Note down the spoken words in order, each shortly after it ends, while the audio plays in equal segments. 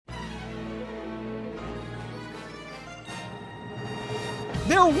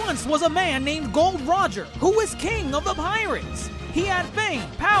There once was a man named Gold Roger who was king of the pirates. He had fame,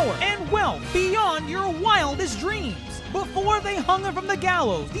 power, and wealth beyond your wildest dreams. Before they hung him from the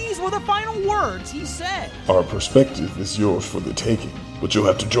gallows, these were the final words he said. Our perspective is yours for the taking, but you'll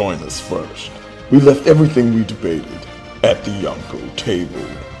have to join us first. We left everything we debated at the Yonko table.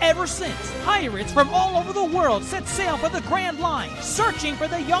 Ever since, pirates from all over the world set sail for the Grand Line, searching for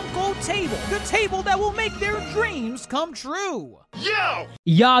the Yonko table, the table that will make their dreams come true. Yo,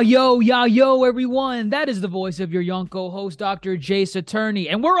 everyone. That is the voice of your Yonko host, Dr. Jace Attorney,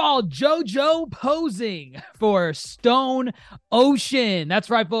 and we're all Jojo posing for Stone Ocean. That's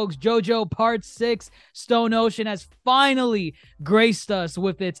right, folks. Jojo Part 6, Stone Ocean, has finally graced us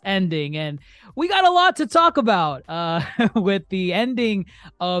with its ending, and we got a lot to talk about with the ending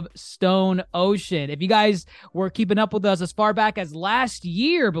of Stone Ocean. If you guys were keeping up with us as far back as last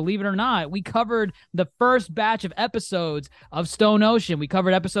year, believe it or not, we covered the first batch of episodes of Stone Ocean. We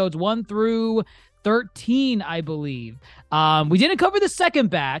covered episodes 1 through 13, I believe. We didn't cover the second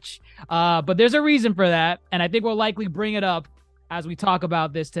batch, but there's a reason for that, and I think we'll likely bring it up as we talk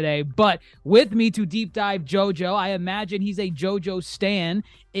about this today. But with me to deep dive Jojo, I imagine he's a Jojo stan,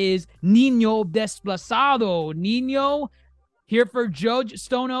 is Nino Desplazado. Nino, here for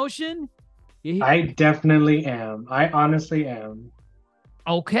Stone Ocean? I definitely am. I honestly am.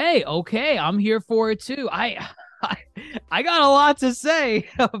 Okay. I'm here for it too. I got a lot to say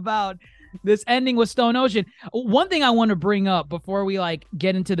about this ending with Stone Ocean. One thing I want to bring up before we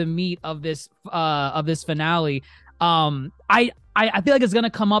get into the meat of this finale. I feel like it's gonna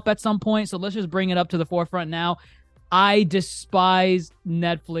come up at some point, so let's just bring it up to the forefront now. I despise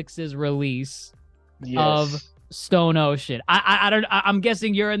Netflix's release of Stone Ocean. I'm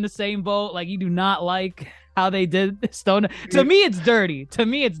guessing you're in the same boat. Like, you do not like how they did Stone. To me, it's dirty.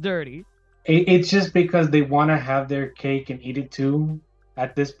 It's just because they want to have their cake and eat it too.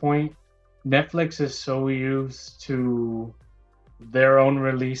 At this point, Netflix is so used to their own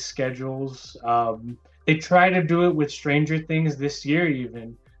release schedules. They tried to do it with Stranger Things this year,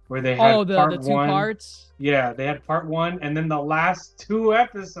 even, where they had the two parts. Yeah, they had part 1, and then the last 2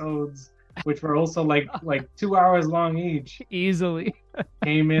 episodes, which were also like 2 hours long each, easily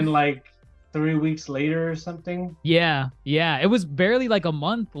came in 3 weeks later or something. Yeah. It was barely a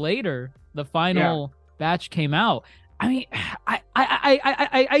month later the final batch came out. I mean,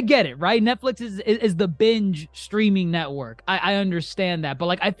 I get it, right? Netflix is the binge streaming network. I understand that,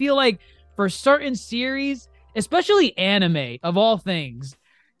 but I feel like for certain series, especially anime of all things,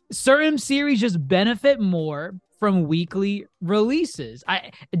 certain series just benefit more from weekly releases.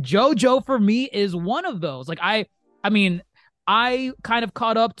 Jojo for me is one of those. I kind of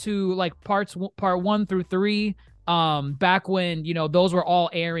caught up to part 1 through 3 back when those were all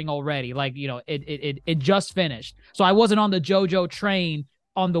airing already. It just finished, so I wasn't on the Jojo train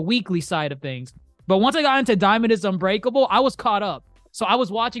on the weekly side of things. But once I got into Diamond is Unbreakable, I was caught up. So I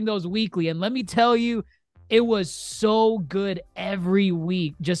was watching those weekly, and let me tell you, it was so good every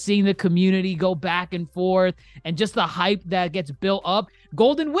week, just seeing the community go back and forth and just the hype that gets built up.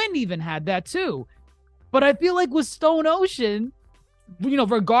 Golden Wind even had that too. But I feel like with Stone Ocean,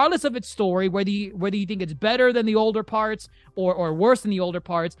 regardless of its story, whether you think it's better than the older parts or worse than the older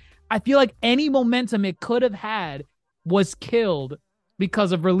parts, I feel like any momentum it could have had was killed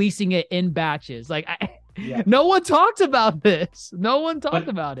because of releasing it in batches. No one talked about this. No one talked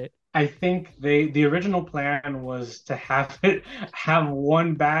about it. I think the original plan was to have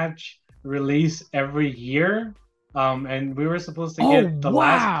one batch release every year. And we were supposed to get the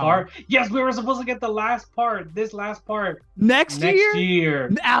last part. Yes, we were supposed to get the last part, this last part. Next year?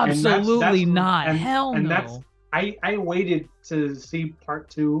 Absolutely not. Hell no. I waited to see part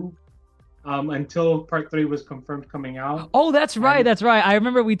 2 until part 3 was confirmed coming out. Oh, that's right. I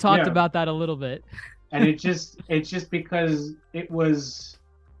remember we talked about that a little bit. And it's just because it's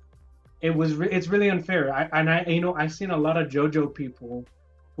really unfair. I've seen a lot of JoJo people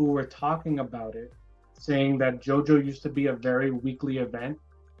who were talking about it, saying that JoJo used to be a very weekly event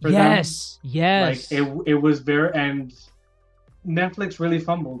for them. Yes. It was very, and Netflix really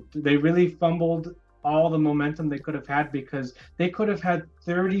fumbled. They really fumbled all the momentum they could have had, because they could have had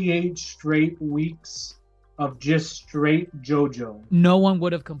 38 straight weeks of just straight JoJo. No one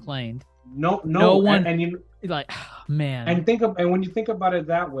would have complained. No one. Man. And when you think about it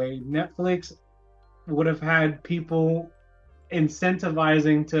that way, Netflix would have had people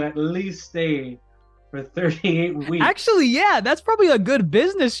incentivizing to at least stay for 38 weeks. Actually, yeah, that's probably a good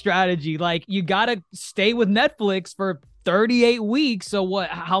business strategy. You gotta stay with Netflix for 38 weeks. So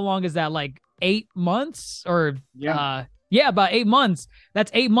how long is that? 8 months? Or Yeah, about 8 months. That's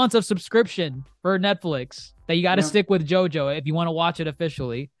 8 months of subscription for Netflix that you got to Yeah. stick with JoJo if you want to watch it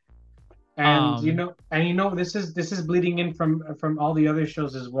officially. And Um, this is bleeding in from all the other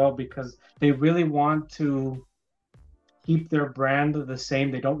shows as well because they really want to keep their brand the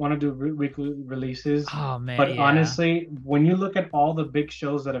same. They don't want to do weekly releases. oh man, But yeah, honestly, when you look at all the big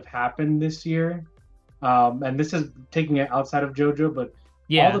shows that have happened this year, and this is taking it outside of JoJo, but all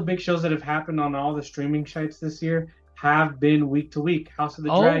the yeah. big shows that have happened on all the streaming sites this year have been week to week. House of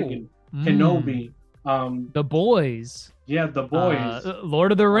the Oh, Dragon, mm, Kenobi, um, The Boys, yeah, The Boys,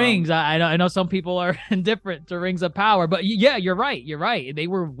 Lord of the um, Rings. I know some people are indifferent to Rings of Power, but yeah, you're right. You're right. They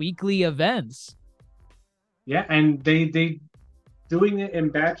were weekly events. yeah, and they doing it in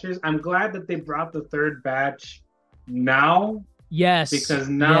batches. I'm glad that they brought the third batch now Yes, because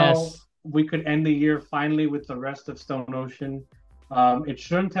now yes, we could end the year finally with the rest of Stone Ocean. It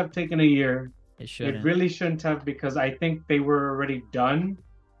shouldn't have taken a year. it It shouldn't. really shouldn't have because I think they were already done.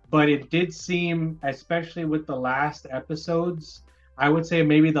 But it did seem, especially with the last episodes, I would say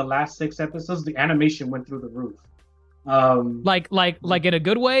maybe the last 6 episodes, the animation went through the roof. Um, Like in a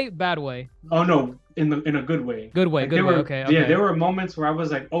good way, bad way, oh no, in a good way. good way, Like good there way. were Okay, yeah, okay, there were moments where I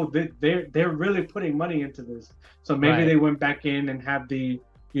was like, oh, they're really putting money into this. So maybe right, they went back in and had they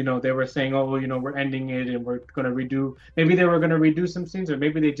were saying, oh, well, we're ending it and we're gonna redo. Maybe they were gonna redo some scenes, or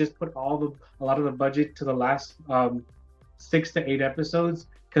maybe they just put a lot of the budget to the last 6 to 8 episodes.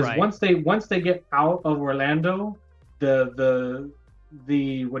 Because right. once they get out of Orlando, the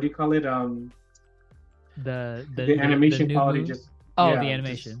what do you call it? The The the animation new quality move. just Oh, the yeah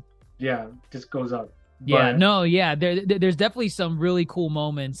just animation. yeah just goes up. Yeah, But no, yeah. There's definitely some really cool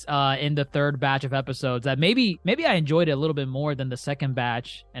moments in the third batch of episodes that maybe I enjoyed it a little bit more than the second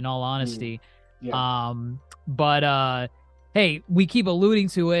batch, in all mm, honesty. yeah. But hey, we keep alluding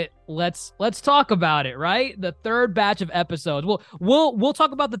to it. Let's talk about it, right? The third batch of episodes. We'll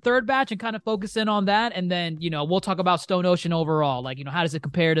talk about the third batch and kind of focus in on that, and then we'll talk about Stone Ocean overall. Like, how does it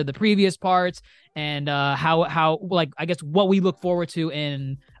compare to the previous parts, and how like I guess what we look forward to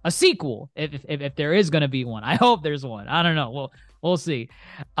in a sequel, if there is going to be one. I hope there's one. I don't know. We'll see.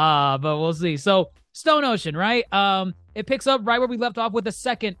 But we'll see. So Stone Ocean, right? It picks up right where we left off with the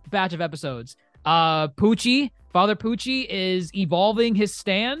second batch of episodes. Poochie, Father Poochie is evolving his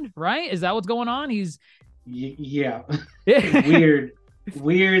stand, right? Is that what's going on? He's Yeah. weird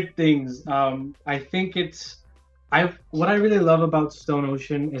weird things. I think it's I what I really love about Stone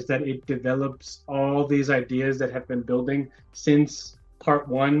Ocean is that it develops all these ideas that have been building since part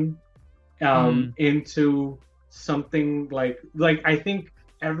one mm, into something like I think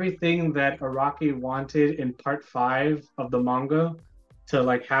everything that Araki wanted in part five of the manga to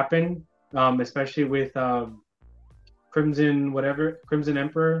like happen, especially with Crimson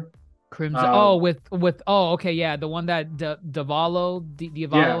Emperor. Crimson. Oh, Um, with oh, okay, yeah, the one that Diavolo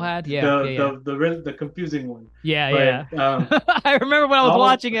yeah, had. Yeah, the yeah, yeah. the confusing one, Yeah, but yeah. I remember when I was all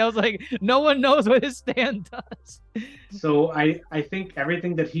watching it, I was like, no one knows what his stand does. so I think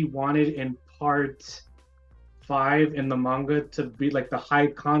everything that he wanted in part five in the manga to be like the high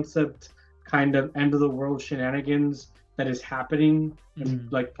concept kind of end of the world shenanigans that is happening in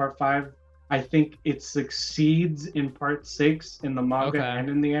Mm, like part five. I think it succeeds in part six in the manga okay, and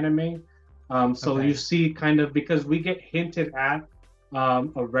in the anime. So you okay. see kind of because we get hinted at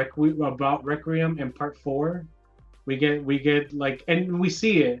about Requiem in part four. We get like and we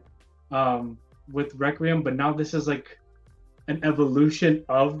see it with Requiem, but now this is like an evolution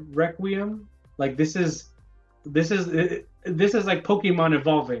of Requiem. Like this is like Pokemon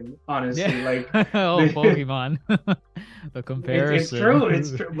evolving, Yeah. honestly. Like Oh, Pokemon. The it's true.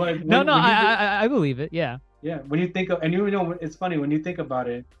 It's comparison. true. But No, when no, when you I believe it. Yeah. yeah, when you think of and it's funny when you think about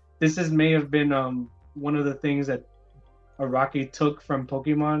it. This is may have been one of the things that Araki took from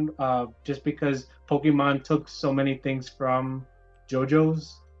Pokemon, just because Pokemon took so many things from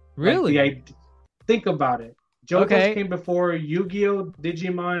JoJo's. Like Really? think about it. JoJo's Okay. came before Yu-Gi-Oh,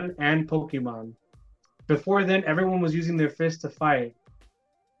 Digimon, and Pokemon. Before then, everyone was using their fists to fight.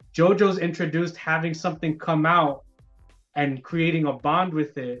 JoJo's introduced having something come out and creating a bond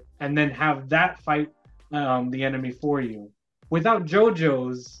with it, and then have that fight the enemy for you. Without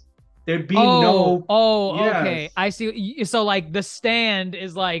JoJo's, there'd be Oh, no oh, okay. yes. I see. So like the stand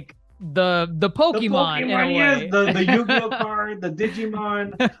is like the The Pokemon in a Pokemon, yes, way. the Yu-Gi-Oh card, the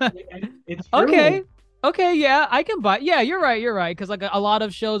Digimon. It's Okay. true. Okay, yeah, I can buy. Yeah, you're right. You're right. Because like a lot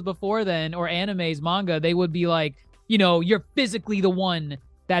of shows before then, or animes, manga, they would be like, you're physically the one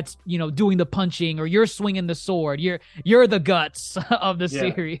that's doing the punching, or you're swinging the sword. You're the guts of the Yeah,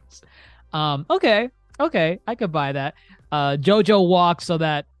 series. Okay, okay, I could buy that. Jojo walks so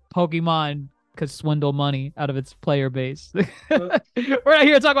that Pokemon could swindle money out of its player base. Uh, We're not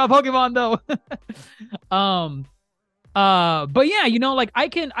here to talk about Pokemon though. But yeah, like I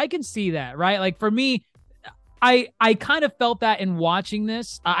can see that, right? Like for me, I kind of felt that in watching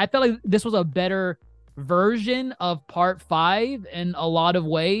this. I felt like this was a better version of part 5 in a lot of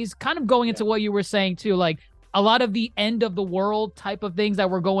ways, kind of going into what you were saying too, like a lot of the end of the world type of things that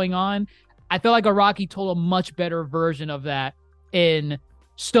were going on. I feel like Araki told a much better version of that in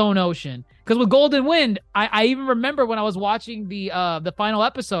Stone Ocean. Because with Golden Wind, I even remember when I was watching the final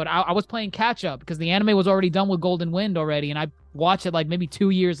episode, I was playing catch up because the anime was already done with Golden Wind already, and I watched it like maybe 2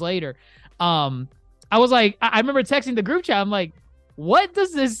 years later. I was like, I remember texting the group chat. I'm like, what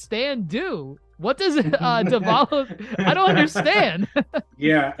does this stand do? What does it develop? I don't understand.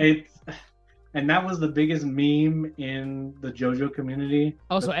 Yeah, and that was the biggest meme in the JoJo community.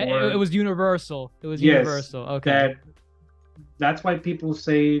 Also, it was universal. It was Yes, universal. Okay. That's why people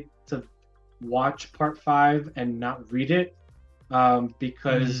say to watch part 5 and not read it,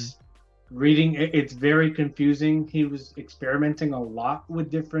 because reading it's very confusing. He was experimenting a lot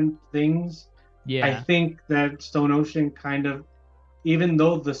with different things. Yeah. I think that Stone Ocean kind of, even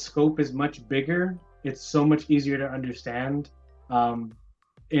though the scope is much bigger, it's so much easier to understand,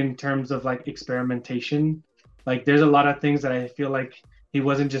 in terms of like experimentation. Like there's a lot of things that I feel like he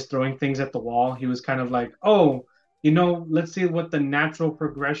wasn't just throwing things at the wall. He was kind of like, oh, let's see what the natural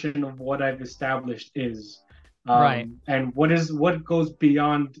progression of what I've established is. Right. And what goes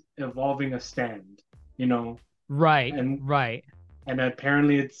beyond evolving a stand, Right. And right. And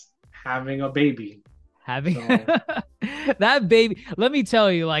apparently it's having a baby. Having that baby, let me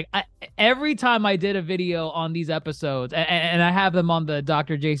tell you, like every time I did a video on these episodes, and I have them on the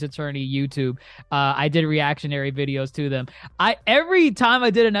Dr. Jace Attorney YouTube, I did reactionary videos to them. Every time I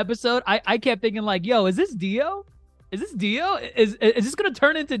did an episode, I kept thinking like, yo, is this Dio? Is this Dio? Is this gonna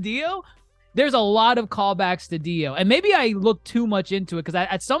turn into Dio? There's a lot of callbacks to Dio, and maybe I looked too much into it because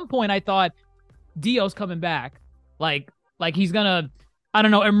at some point I thought Dio's coming back, like he's gonna, I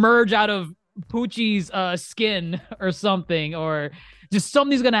don't know, emerge out of Poochie's skin or something, or just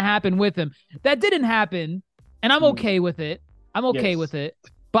something's gonna happen with him. That didn't happen, and I'm okay with it. I'm okay with it,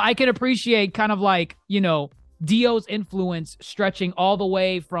 but I can appreciate kind of like, Dio's influence stretching all the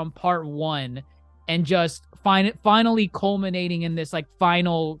way from part 1 and just finally culminating in this like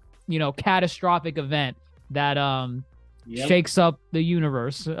final, catastrophic event that shakes up the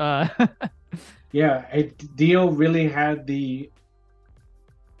universe. Yeah, Dio really had the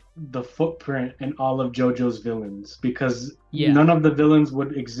footprint in all of JoJo's villains, because none of the villains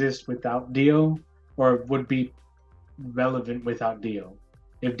would exist without Dio, or would be relevant without Dio.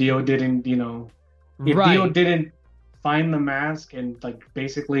 If Dio didn't, Dio didn't find the mask and like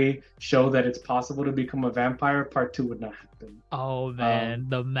basically show that it's possible to become a vampire, part 2 would not happen. Oh man,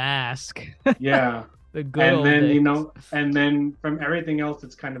 the mask. Yeah. The good and old then days. And then from everything else,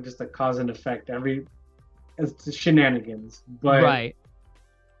 it's kind of just a cause and effect. It's shenanigans, but right.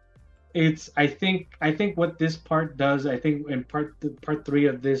 I think what this part does, I think in part 3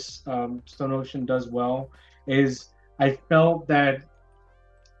 of this, Stone Ocean does well, is I felt that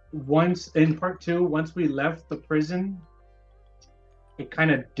once in part 2, once we left the prison, it kind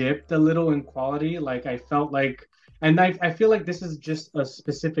of dipped a little in quality. Like I felt like, and I feel like this is just a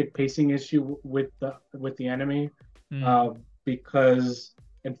specific pacing issue with the anime, because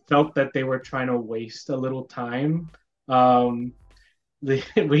it felt that they were trying to waste a little time.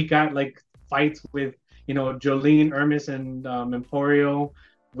 We got like fights with Jolene, Hermes, and Emporio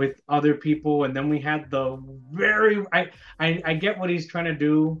with other people, and then we had the I get what he's trying to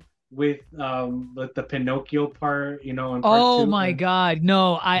do with the Pinocchio part, in part 2. My god,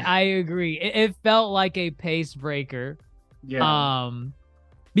 no, I agree. It felt like a pace breaker. Yeah.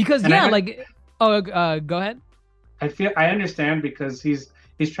 Because go ahead. I understand, because he's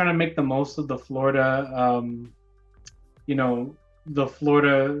trying to make the most of the Florida, the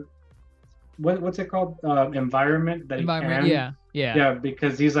Florida, what's it called, environment that he can. Yeah,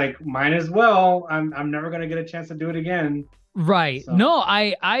 because he's like, might as well, I'm never gonna get a chance to do it again. Right. So. No,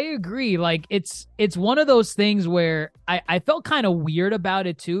 I agree. Like it's one of those things where I felt kind of weird about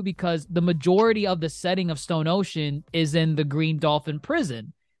it too, because the majority of the setting of Stone Ocean is in the Green Dolphin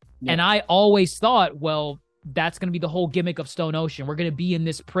prison. Yeah. And I always thought, well, that's going to be the whole gimmick of Stone Ocean. We're going to be in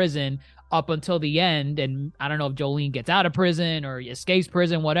this prison up until the end. And I don't know if Jolene gets out of prison or escapes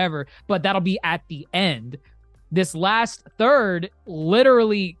prison, whatever, but that'll be at the end. This last third,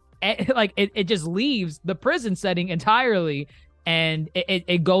 literally, like it just leaves the prison setting entirely. And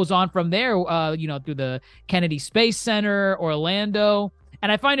it goes on from there, through the Kennedy Space Center, Orlando.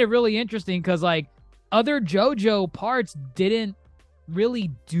 And I find it really interesting because like other JoJo parts didn't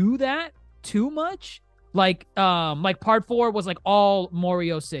really do that. too much. Like part 4 was like all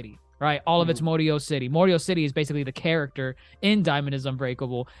Morio City, right? All of it's Morio City. Morio City is basically the character in Diamond is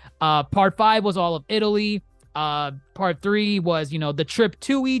Unbreakable. Part 5 was all of Italy. Part 3 was, you know, the trip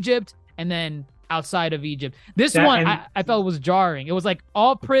to Egypt and then outside of Egypt. This one I felt was jarring. It was like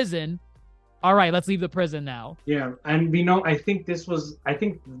all prison. All right, let's leave the prison now. Yeah, and I think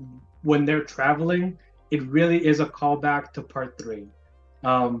when they're traveling, it really is a callback to part 3.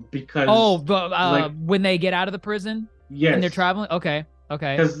 Because when they get out of the prison, yes, and they're traveling. Okay.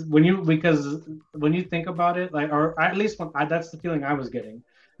 Because when you think about it, like, or at least that's the feeling I was getting.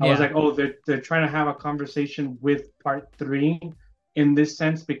 I was like, oh, they're trying to have a conversation with part 3 in this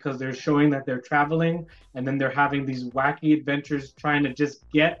sense, because they're showing that they're traveling and then they're having these wacky adventures trying to just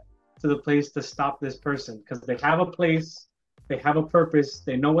get to the place to stop this person, because they have a place, they have a purpose,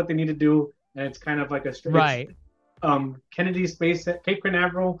 they know what they need to do, and it's kind of like a right. Kennedy Space Cape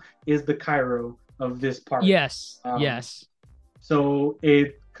Canaveral is the Cairo of this part. Yes. So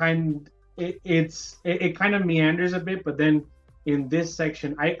it kind of meanders a bit, but then in this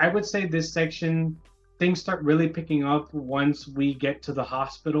section, I would say this section, things start really picking up once we get to the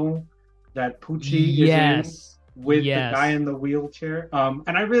hospital that Pucci is in with the guy in the wheelchair.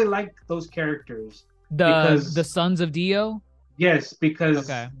 And I really like those characters. The Sons of Dio? Yes,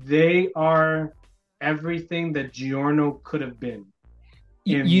 because they are everything that Giorno could have been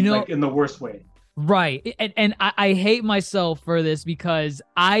in, like, in the worst way. Right. And I hate myself for this, because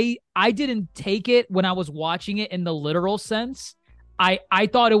I didn't take it when I was watching it in the literal sense. I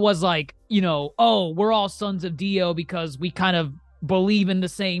thought it was like, you know, oh, we're all sons of Dio because we kind of believe in the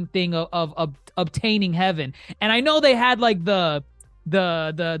same thing of obtaining heaven. And I know they had like the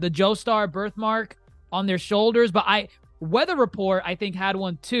Joestar birthmark on their shoulders, but Weather Report, I think, had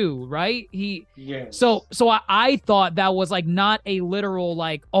one too, right? So I thought that was like not a literal,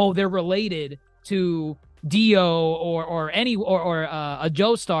 like, oh, they're related to Dio or a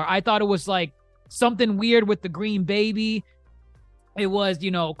Joestar. I thought it was like something weird with the green baby. It was,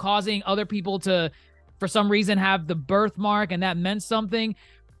 you know, causing other people to, for some reason, have the birthmark, and that meant something.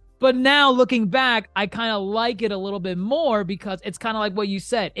 But now looking back, I kind of like it a little bit more, because it's kind of like what you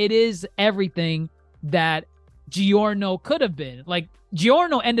said. It is everything that Giorno could have been. Like,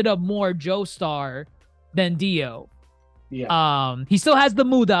 Giorno ended up more Joestar than Dio. Yeah. He still has the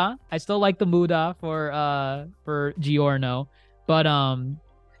Muda. I still like the Muda for Giorno. But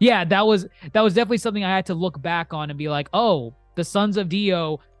yeah, that was definitely something I had to look back on and be like, oh, the Sons of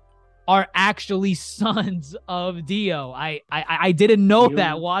Dio are actually sons of Dio. I didn't know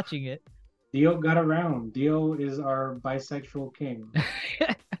that watching it. Dio got around. Dio is our bisexual king.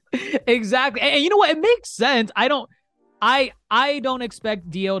 Exactly. And you know what? It makes sense. I don't expect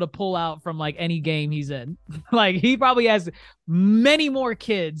Dio to pull out from like any game he's in. Like, he probably has many more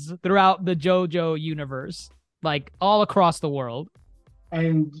kids throughout the JoJo universe, like all across the world.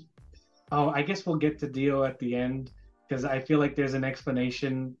 And I guess we'll get to Dio at the end, because I feel like there's an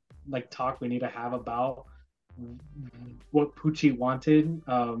explanation, like, talk we need to have about what Pucci wanted.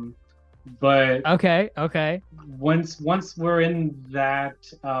 But okay. Once we're in that,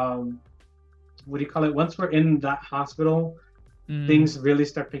 what do you call it? Once we're in that hospital, things really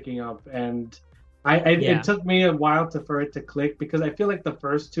start picking up, and it took me a while for it to click, because I feel like the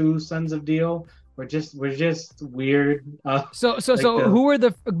first 2 Sons of Dio were just weird. So who were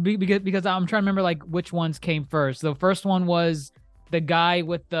because I'm trying to remember like which ones came first. The first one was the guy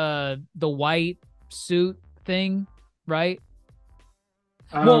with the white suit thing, right?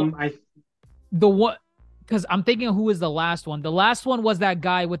 Because I'm thinking of who was the last one. The last one was that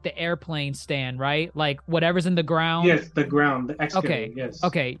guy with the airplane stand, right? Like whatever's in the ground. Yes, the ground, the excavator. Okay. Yes.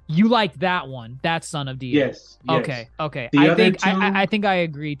 Okay. You like that one? That's Son of Dio. Yes. Okay. I think I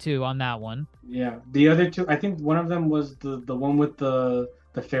agree too on that one. Yeah. The other 2, I think one of them was the one with the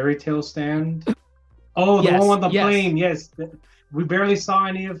fairy tale stand. Oh, the one with the plane. Yes. We barely saw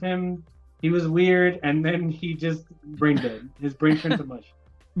any of him. He was weird, and then he just brain dead. His brain turned to mush.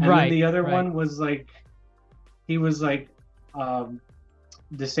 And then the other one was like, he was like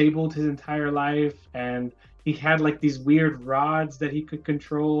disabled his entire life, and he had like these weird rods that he could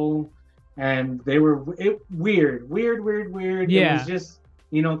control, and they were weird. Yeah. It was just,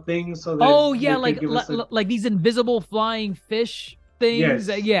 you know, things so that like these invisible flying fish things.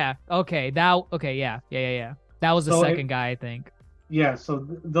 Yes. Yeah. Okay. Yeah. That was the second guy, I think. Yeah, so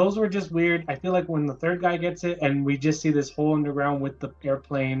those were just weird. I feel like when the third guy gets it and we just see this whole underground with the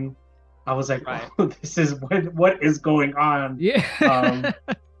airplane, I was like, oh, this is what is going on. Yeah. And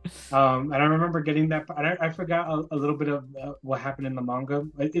I remember getting that. I forgot a little bit of what happened in the manga.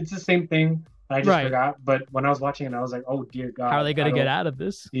 It's the same thing. I just Right. forgot. But when I was watching it, I was like, oh dear How are God, they I gonna get don't. out of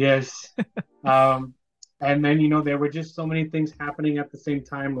this? Yes. Um, and then there were just so many things happening at the same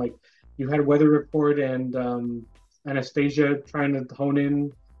time. Like you had Weather Report and Anastasia trying to hone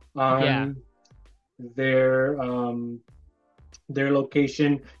in Yeah. on their um, their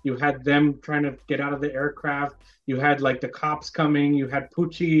location. You had them trying to get out of the aircraft. You had like the cops coming. You had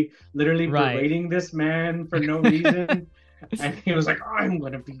Pucci literally Right. berating this man for no reason, and he was like, "I'm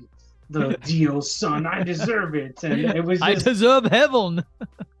gonna be the Dio's son. I deserve it." And it was I just deserve heaven.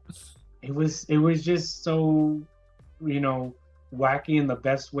 it was just so you know wacky in the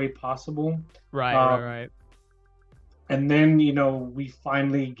best way possible. Right, right, Um, right. and then we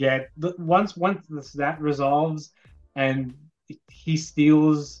finally get once that resolves, and he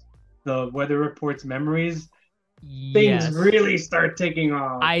steals the weather report's memories, things Yes. really start taking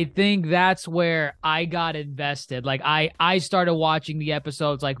off. I think that's where I got invested. Like I started watching the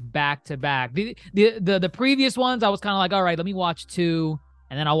episodes like back to back. The previous ones I was kind of like, all right, let me watch two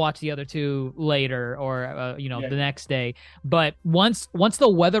and then I'll watch the other two later or Yeah, the next day. But once the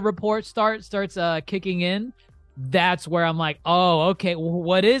weather report starts kicking in, that's where I'm like, "Oh, okay,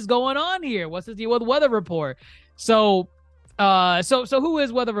 what is going on here? What's the deal with weather report?" So so who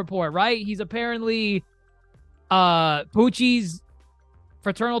is weather report, right? He's apparently Poochie's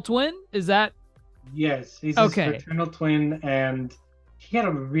fraternal twin? Is that yes, he's his okay? fraternal twin, and he had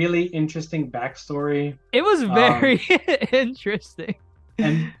a really interesting backstory. It was um very interesting.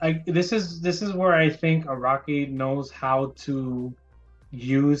 and this is where I think Araki knows how to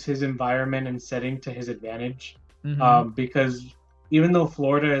use his environment and setting to his advantage. Mm-hmm. Because even though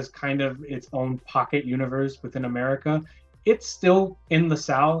Florida is kind of its own pocket universe within America, it's still in the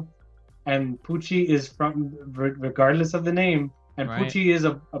South, and Pucci is from, regardless of the name, and Right. Pucci is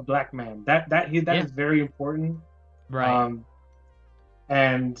a black man. That Yeah. is very important. Right. Um,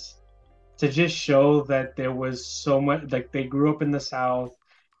 and to just show that there was so much, like they grew up in the South,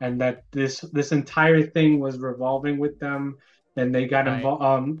 and that this entire thing was revolving with them. Then they got Right.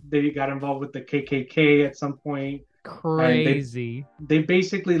 involved. They got involved with the KKK at some point, and they Crazy. they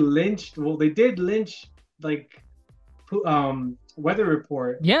basically lynched. Well, they did lynch like Weather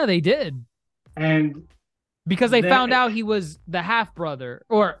Report, Yeah, they did. and Because they then found out he was the half brother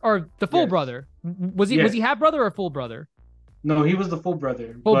or the full yes, brother. Was he yes, half brother or full brother? no, he was the full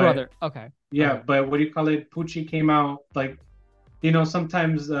brother, Full but brother. Okay. yeah, Okay. but what do you call it? Pucci came out like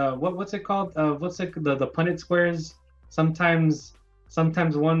sometimes what's it called? What's it the Punnett squares? Sometimes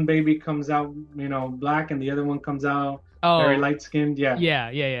sometimes one baby comes out black and the other one comes out very Oh, light skinned. Yeah. yeah,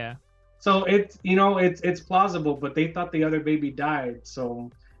 yeah, yeah. So it's plausible, but they thought the other baby died.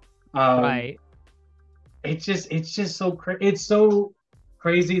 So um Right. it's just it's so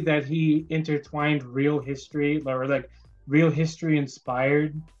crazy that he intertwined real history, or like real history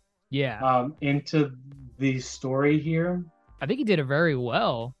inspired Yeah. into the story here. I think he did it very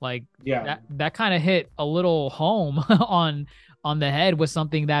well. Like Yeah. that kind of hit a little home on the head with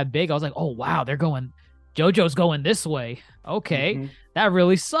something that big. I was like, "Oh wow, they're going Jojo's going this way." Okay. Hmm. That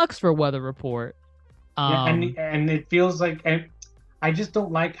really sucks for Weather Report. Yeah, Um and it feels like, and I just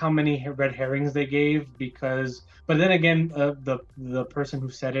don't like how many red herrings they gave, because, but then again, the person who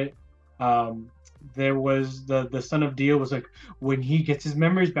said it, um, there was the son of Dio was like, when he gets his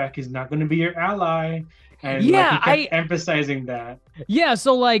memories back, he's not going to be your ally, and like he yeah, kept emphasizing that. yeah,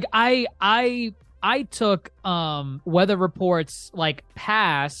 so like I took Weather Report's like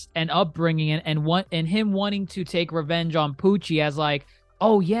past and upbringing and him wanting to take revenge on Poochie as like,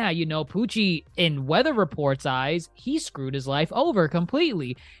 oh yeah, Poochie in Weather Report's eyes, he screwed his life over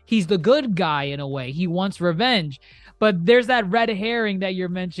completely. He's the good guy in a way. He wants revenge. But there's that red herring that you're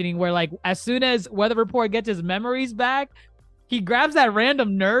mentioning where like as soon as Weather Report gets his memories back, he grabs that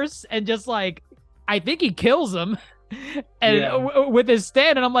random nurse and just like I think he kills him and Yeah, with his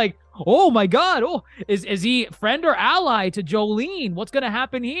stand, and I'm like, oh my god, oh, is he friend or ally to Jolene? What's gonna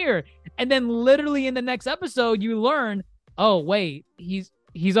happen here? And then literally in the next episode, you learn, oh wait, he's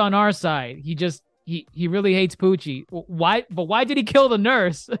on our side. He really hates Poochie. Why? But why did he kill the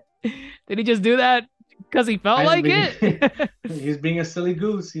nurse? Did he just do that because he felt I like mean, it? he's being a silly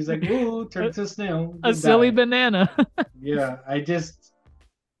goose. He's like, ooh, turn to snail, A silly die. banana. Yeah,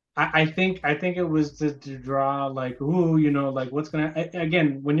 I think it was to draw like, ooh, like what's gonna,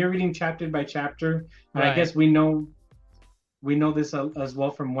 again, when you're reading chapter by chapter, and I Right. guess we know this as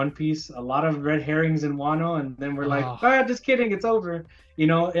well from One Piece, a lot of red herrings in Wano, and then we're like, Oh, just kidding, it's over. I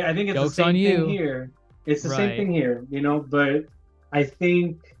think it's the joke's on same thing you. here. It's the same Right. thing here, but I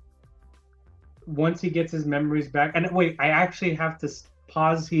think once he gets his memories back, and wait, I actually have to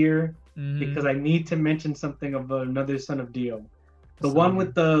pause here Mm-hmm. because I need to mention something of another son of Dio. The one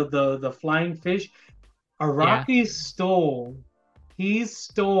with the flying fish. Araki he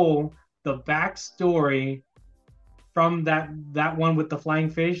stole the backstory from that one with the flying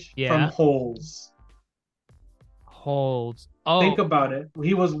fish from Holes. Holds. Think about it.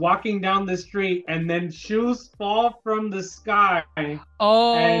 He was walking down the street and then shoes fall from the sky.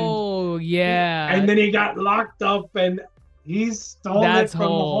 Oh, yeah. And then he got locked up and he stole it from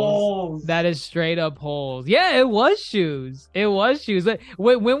Holes. That is straight up Holes. Yeah, it was shoes. It was shoes.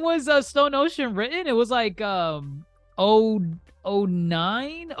 When was Stone Ocean written? It was like 09,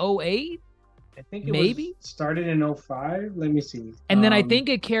 08? I think it started in 05. Let me see. And then I think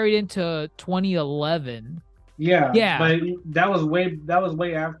it carried into 2011. Yeah. But that was way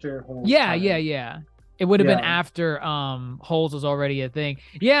after Holes. Yeah. It would have been after Holes was already a thing.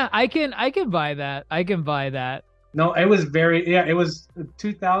 Yeah, I can buy that. I can buy that. No, it was it was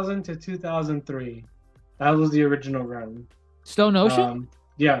 2000 to 2003. That was the original run. Stone Ocean?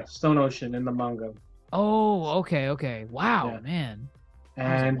 Yeah, Stone Ocean in the manga. Oh, okay. Wow, man.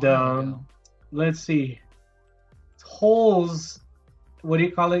 And let's see. Holes, what do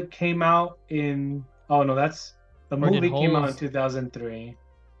you call it? Came out in that's the movie came out in 2003.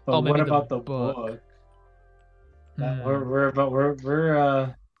 But what about the book?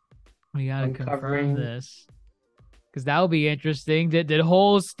 We're we gotta confirm this. Because that would be interesting. Did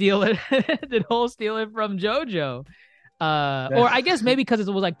Holes steal it? Did Holes steal it from Jojo? Or I guess maybe because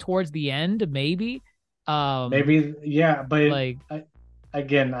it was like towards the end, maybe. Maybe, yeah, but like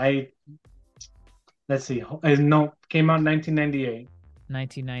let's see. No, came out in 1998.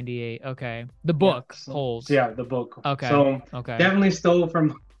 1998. Okay, the book Holes. Yeah, the book. Okay. So definitely stole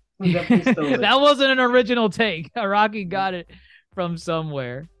from. That wasn't an original take. Araki got it from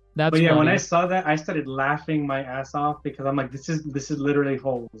somewhere. That's funny. When I saw that, I started laughing my ass off because I'm like, this is literally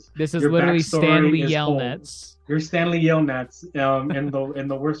Holes. This is literally Stanley Yelnats. You're Stanley Yelnats, in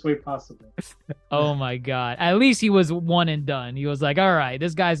the worst way possible. Oh my god! At least he was one and done. He was like, all right,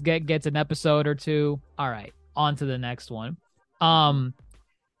 this guy's gets an episode or two. All right, on to the next one.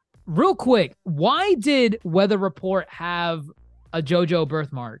 Real quick, why did Weather Report have a JoJo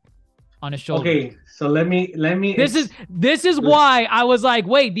birthmark on his shoulder? Okay, so let me. This is why I was like,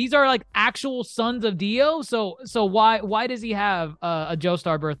 wait, these are like actual sons of Dio. So why does he have a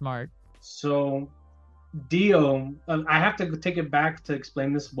Joestar birthmark? So Dio, I have to take it back to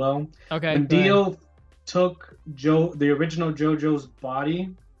explain this well. Okay. When Dio took the original JoJo's body,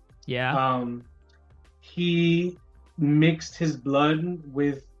 he mixed his blood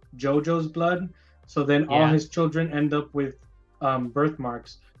with JoJo's blood, so then all his children end up with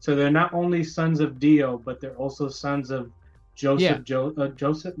birthmarks. So they're not only sons of Dio, but they're also sons of Jonathan Joestar.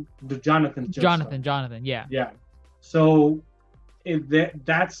 Jonathan, yeah. Yeah. So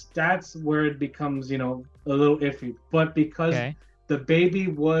that's where it becomes, a little iffy. But because the baby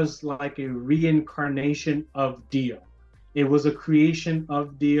was like a reincarnation of Dio, it was a creation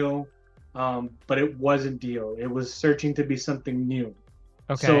of Dio, but it wasn't Dio. It was searching to be something new.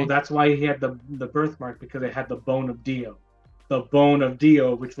 Okay. So that's why he had the birthmark, because it had the bone of Dio. The bone of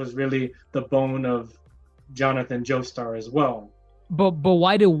Dio, which was really the bone of Jonathan Joestar as well. But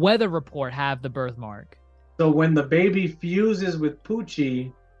why did Weather Report have the birthmark? So when the baby fuses with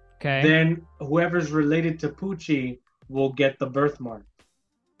Pucci, then whoever's related to Pucci will get the birthmark.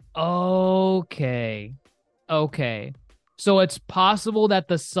 Okay. So it's possible that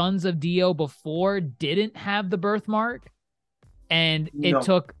the sons of Dio before didn't have the birthmark, and it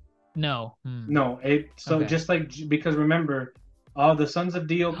took No. Just like, because remember, all the sons of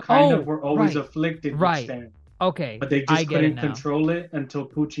Dio kind of were always afflicted with Stan. Okay. But they just couldn't control it until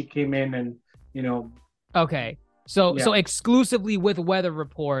Pucci came in and, Okay. So exclusively with Weather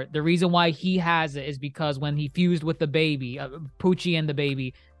Report, the reason why he has it is because when he fused with the baby, Pucci and the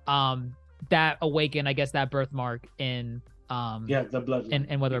baby, that awakened, I guess, that birthmark in the blood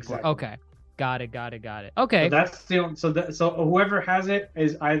in Weather Report. Okay. Got it. Okay. So whoever has it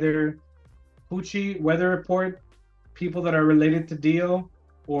is either Pucci, Weather Report, people that are related to Dio,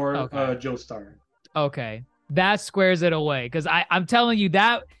 or Joestar. Okay. That squares it away, because I'm telling you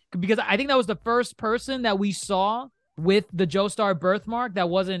that, because I think that was the first person that we saw with the Joestar birthmark that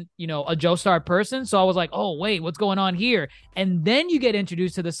wasn't, a Joestar person. So I was like, oh, wait, what's going on here? And then you get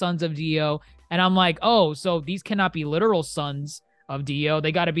introduced to the Sons of Dio, and I'm like, oh, so these cannot be literal sons of Dio.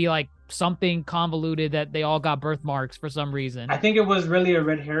 They got to be like something convoluted that they all got birthmarks for some reason. I think it was really a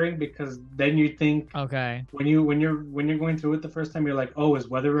red herring, because then you think, when you're going through it the first time, you're like, oh, is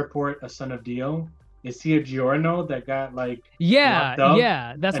Weather Report a son of Dio? Is he a Giorno that got locked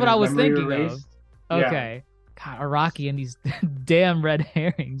up that's what I was thinking of. Okay. God, Araki and these damn red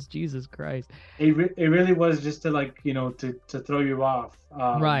herrings. Jesus Christ. It really was just to like to throw you off.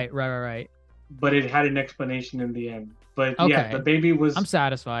 Right. But it had an explanation in the end. But yeah, the Okay. baby I'm was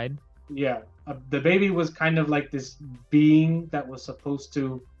satisfied. yeah, the baby was kind of like this being that was supposed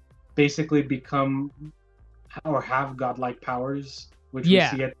to basically become or have godlike powers, which we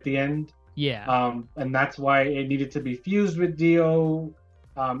Yeah. see at the end. Yeah. And that's why it needed to be fused with Dio,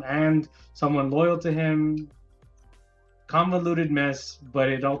 and someone loyal to him. Convoluted mess, but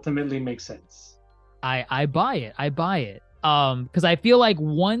it ultimately makes sense. I buy it. I buy it. Because I feel like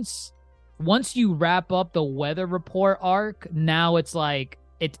once you wrap up the weather report arc, now it's like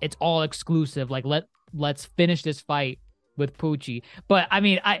it's all exclusive. Like let's finish this fight with Poochie. But I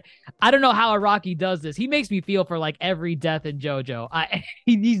mean, I don't know how Araki does this. He makes me feel for like every death in JoJo.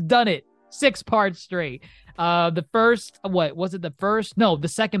 He's done it 6 parts straight. The first, what was it? The first? No, the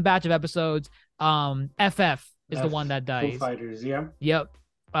second batch of episodes. FF is the one that dies. Foo Fighters, yeah. Yep.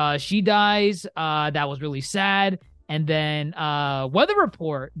 She dies. That was really sad. And then Weather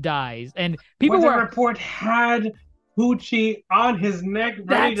Report dies. And Weather Report had Poochie on his neck,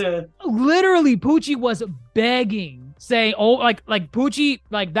 ready to literally Poochie was begging, saying, "Oh, like Poochie,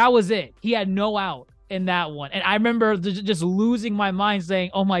 like that was it. He had no out in that one." And I remember just losing my mind,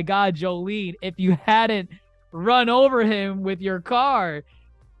 saying, "Oh my God, Jolene, if you hadn't run over him with your car,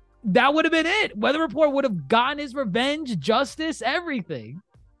 that would have been it. Weather Report would have gotten his revenge, justice, everything."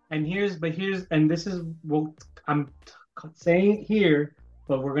 And this is what I'm saying here,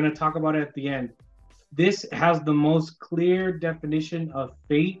 but we're gonna talk about it at the end. This has the most clear definition of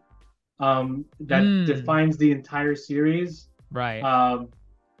fate, that defines the entire series. Right.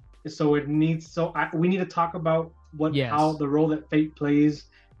 So it needs. We need to talk about how the role that fate plays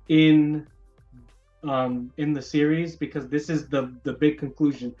in the series, because this is the big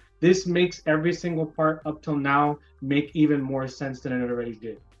conclusion. This makes every single part up till now make even more sense than it already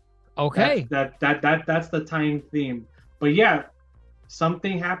did. Okay. That's the tying theme. But yeah,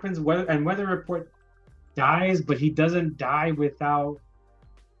 something happens. Weather Report dies, but he doesn't die without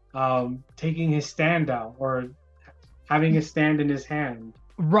taking his stand out or having a stand in his hand.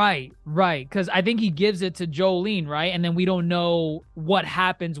 Right. Because I think he gives it to Jolene, right? And then we don't know what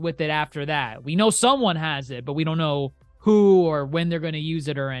happens with it after that. We know someone has it, but we don't know who or when they're going to use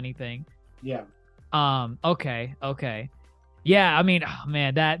it or anything. Yeah. Okay. Yeah, I mean, oh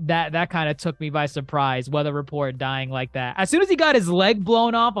man, that kind of took me by surprise. Weather Report dying like that. As soon as he got his leg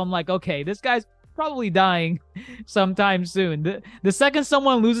blown off, I'm like, okay, this guy's probably dying sometime soon. The second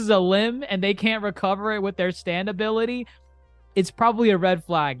someone loses a limb and they can't recover it with their stand ability, it's probably a red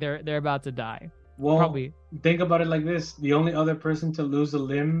flag. They're about to die. Well, probably. Think about it like this: the only other person to lose a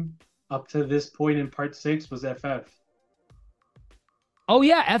limb up to this point in Part 6 was FF. Oh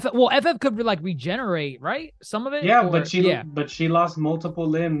yeah, FF could like regenerate, right? Some of it. Yeah, but she lost multiple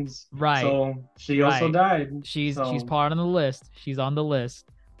limbs. Right. So she also died. She's part on the list. She's on the list.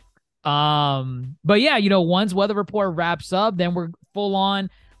 But yeah, once Weather Report wraps up, then we're full on.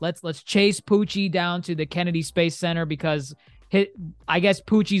 Let's chase Poochie down to the Kennedy Space Center, because I guess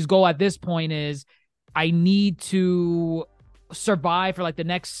Poochie's goal at this point is, I need to survive for like the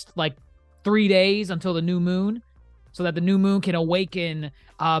next 3 days until the new moon, so that the new moon can awaken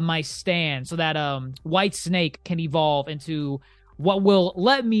my stand, so that White Snake can evolve into what will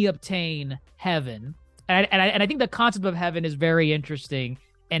let me obtain heaven. And I think the concept of heaven is very interesting,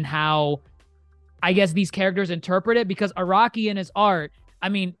 and how I guess these characters interpret it, because Araki in his art, I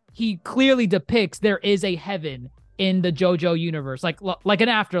mean, he clearly depicts there is a heaven in the JoJo universe, like an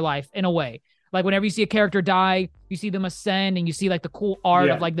afterlife in a way. Like whenever you see a character die, you see them ascend, and you see like the cool art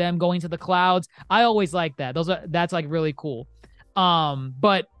of like them going to the clouds. I always like that. That's like really cool.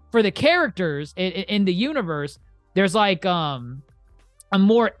 But for the characters in the universe, there's like a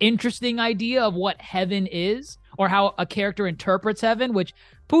more interesting idea of what heaven is, or how a character interprets heaven, which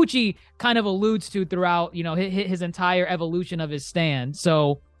Poochie kind of alludes to throughout, his entire evolution of his stand.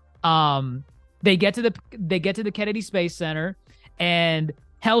 So, they get to the Kennedy Space Center, and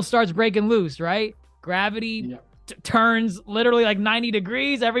hell starts breaking loose, right? Gravity turns literally like 90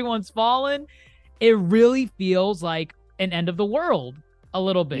 degrees. Everyone's falling. It really feels like an end of the world a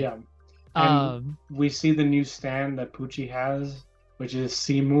little bit. Yeah. And we see the new stand that Poochie has, which is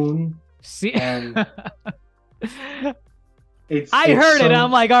Sea Moon. And I heard it. And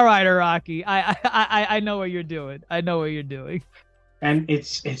I'm like, all right, Araki, I know what you're doing. I know what you're doing. And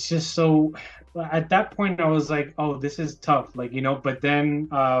it's just so. At that point, I was like, "Oh, this is tough," But then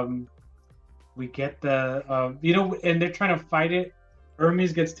we get the, and they're trying to fight it.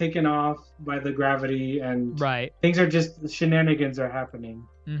 Hermes gets taken off by the gravity, and right, things are just shenanigans are happening.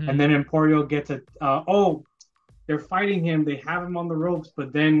 Mm-hmm. And then Emporio gets a. they're fighting him. They have him on the ropes,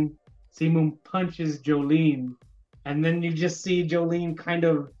 but then Simu punches Jolene, and then you just see Jolene kind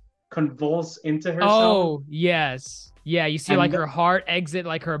of convulse into herself. Oh, yes. Yeah, you see like And her heart exit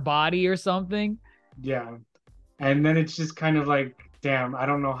like her body or something. yeah, and then it's just kind of like, damn, I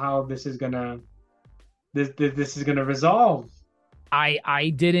don't know how this is gonna resolve.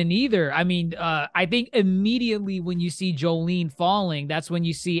 I didn't either. I mean, I think immediately when you see Jolene falling, that's when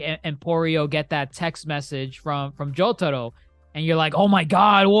you see Emporio get that text message from Jotaro, and you're like, oh my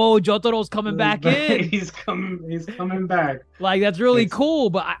god, whoa, Jotaro's coming back in. He's coming back. Like that's really It's cool.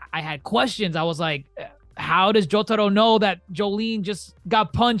 But I had questions. I was like, how does Jotaro know that Jolene just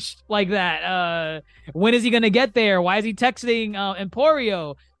got punched like that? When is he gonna get there? Why is he texting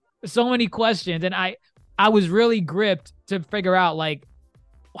Emporio? So many questions, and I was really gripped to figure out like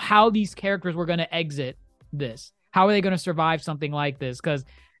how these characters were going to exit this. How are they going to survive something like this? Because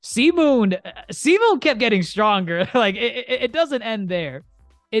Sea-Moon kept getting stronger. Like it doesn't end there.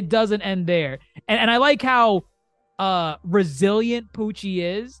 It doesn't end there. And I like how resilient Poochie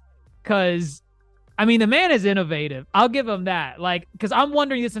is, because I mean the man is innovative. I'll give him that. Like, because I'm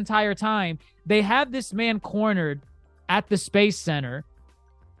wondering this entire time, they have this man cornered at the Space Center.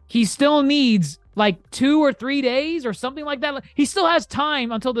 He still needs like 2 or 3 days or something like that. He still has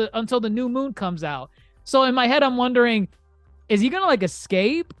time until the new moon comes out. So in my head, I'm wondering, is he gonna like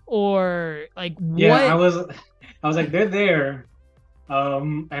escape or like what? Yeah, I was like, they're there,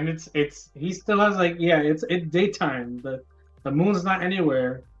 and it's he still has like, yeah, it's daytime. The moon's not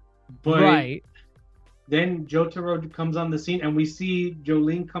anywhere, but right. then Jotaro comes on the scene, and we see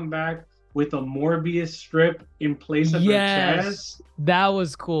Jolene come back with a Morbius strip in place of her chest. That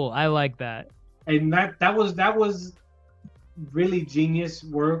was cool. I like that. And that was really genius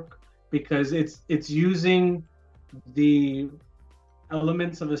work, because it's using the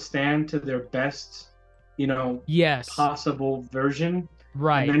elements of a stand to their best, possible version.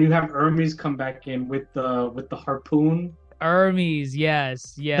 Right. And then you have Hermes come back in with the harpoon. Hermes,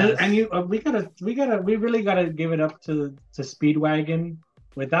 yes. And we really gotta give it up to Speedwagon.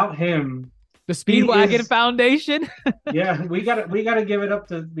 Without him, the Speedwagon Foundation. Yeah, we gotta give it up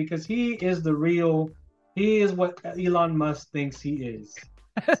to, because he is what Elon Musk thinks he is.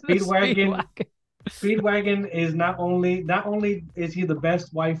 Speedwagon is not only is he the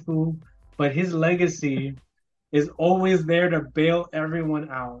best waifu, but his legacy is always there to bail everyone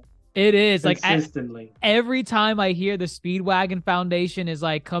out. It is consistently. Like every time I hear the Speedwagon Foundation is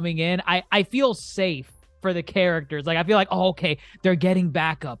like coming in, I feel safe for the characters. Like I feel like, oh, okay, they're getting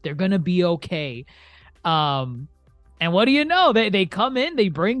back up. They're gonna be okay. And what do you know? They come in, they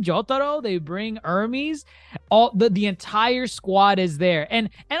bring Jotaro, they bring Hermes, all the entire squad is there.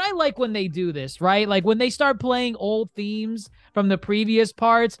 And I like when they do this, right? Like when they start playing old themes from the previous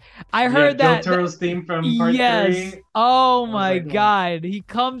parts. I heard Jotaro's theme from part 3. Oh my god. He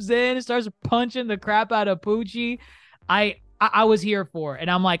comes in, starts punching the crap out of Poochie. I was here for it.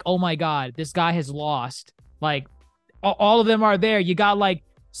 And I'm like, oh my god, this guy has lost. Like all of them are there. You got like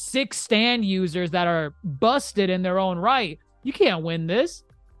 6 stand users that are busted in their own right. You can't win this.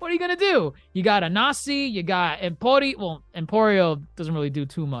 What are you gonna do? You got Anasi, you got Emporio. Well, Emporio doesn't really do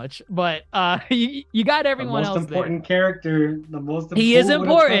too much, but you got everyone else. The most important character. The most. He is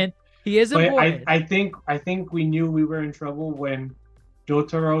important. He is important. I think we knew we were in trouble when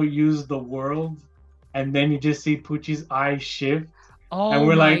Jotaro used the world, and then you just see Poochie's eyes shift. Oh, and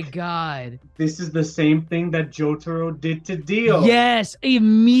we're my like, god. This is the same thing that Jotaro did to Dio. Yes,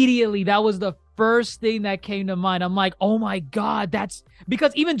 immediately. That was the first thing that came to mind. I'm like, oh my god, that's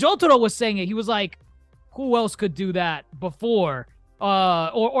because even Jotaro was saying it. He was like, who else could do that before?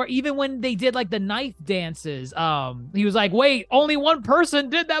 Or even when they did like the knife dances, he was like, wait, only one person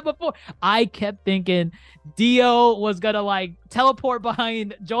did that before. I kept thinking Dio was gonna like teleport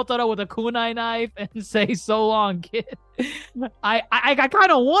behind Jotaro with a kunai knife and say, so long, kid. I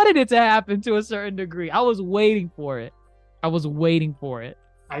kind of wanted it to happen to a certain degree. I was waiting for it. And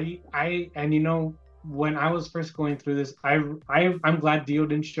when I was first going through this, I'm glad Dio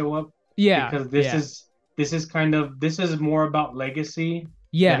didn't show up. Yeah. Because this is more about legacy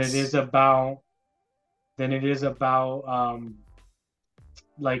than it is about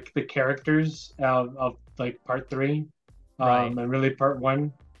like the characters of like part 3 and really part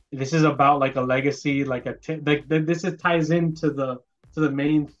 1. This is about like a legacy, like this ties into the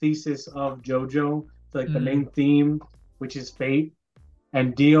main thesis of Jojo, like the main theme, which is fate.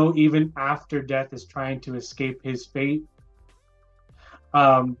 And Dio, even after death, is trying to escape his fate.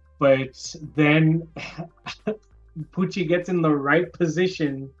 But then Poochie gets in the right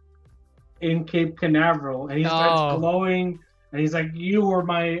position in Cape Canaveral, and he starts glowing, and he's like, "You were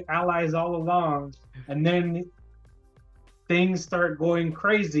my allies all along." And then things start going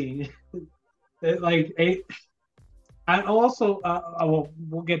crazy. Like I also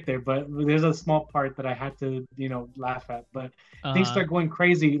we'll get there, but there's a small part that I had to laugh at. But things Uh, start going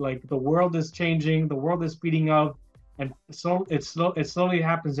crazy. Like the world is changing, the world is speeding up, and so it slowly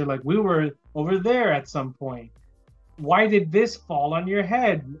happens. They're like, we were over there at some point. Why did this fall on your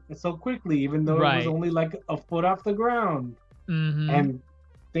head so quickly, even though it was right. only like a foot off the ground? Mm-hmm. And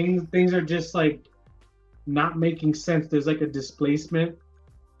things are just like not making sense. There's like a displacement.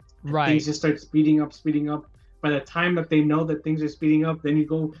 Things Right. just start speeding up, speeding up. By the time that they know that things are speeding up, then you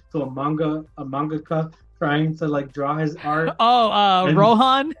go to a mangaka trying to like draw his art, Oh, and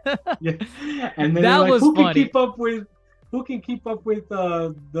Rohan. yeah, and then they're That like, was funny. who can keep up with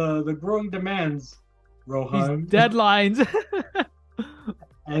the growing demands? These Rohan. deadlines.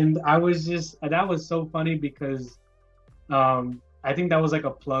 And I was just that was so funny because I think that was like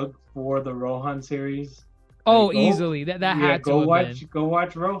a plug for the Rohan series. Like, Oh, oh easily. That yeah, had to have been. go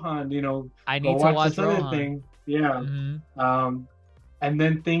watch Rohan, I go need to watch watch this other Rohan. thing. Yeah. Hmm. And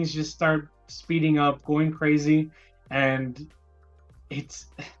then things just start speeding up, going crazy, and it's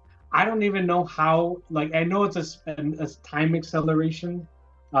I don't even know how. Like I know it's a time acceleration,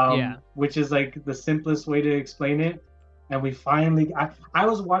 Yeah. which is like the simplest way to explain it. And we finally, I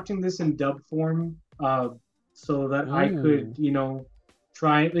was watching this in dub form, so that I could, Ooh.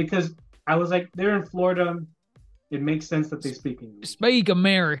 try because I was like, they're in Florida. It makes sense that they speak English. Speak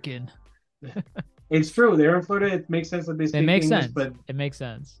American. It's true. They're in Florida. It makes sense that they It speak makes English. sense. But It makes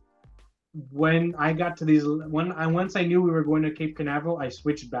sense. when I got to these, once I knew we were going to Cape Canaveral, I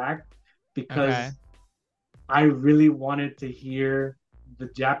switched back Okay. because I really wanted to hear the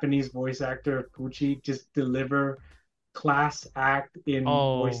Japanese voice actor of Pucci just deliver class act in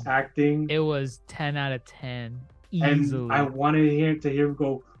voice Oh, acting, it was 10 out of 10. and I Easily. wanted to hear him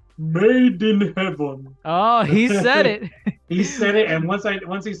go, "Made in heaven." Oh, he said it. He said it, and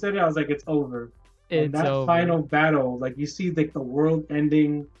once he said it, I was like, "It's over." And It's that over. final battle, like you see, like the world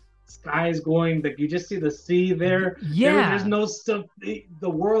ending, skies going, like you just see the sea there. There's Yeah. no stuff. The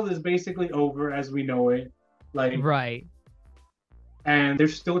world is basically over as we know it. Like, Right. and they're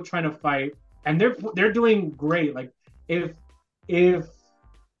still trying to fight, and they're doing great. Like, if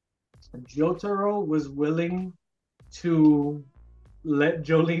Jotaro was willing to let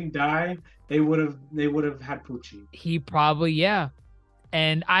Jolene die, they would have had Pucci. He probably, yeah.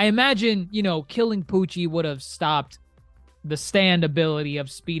 And I imagine, killing Poochie would have stopped the stand ability of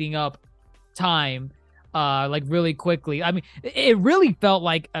speeding up time like really quickly. I mean, it really felt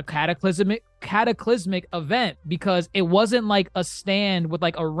like a cataclysmic event because it wasn't like a stand with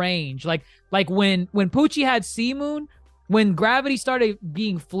like a range. Like when Poochie had Sea Moon, when gravity started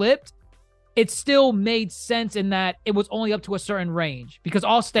being flipped, it still made sense in that it was only up to a certain range because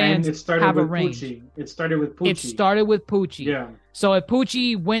all And stands it started have a with range. Pucci. It started with It Pucci. started with Poochie. Yeah, So if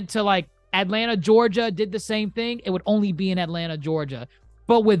Poochie went to like Atlanta, Georgia, did the same thing, it would only be in Atlanta, Georgia.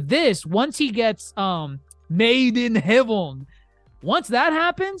 But with this, once he gets made in heaven, once that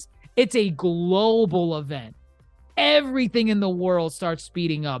happens, it's a global event. Everything in the world starts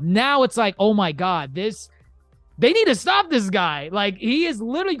speeding up. Now it's like, oh my God, they need to stop this guy. Like he is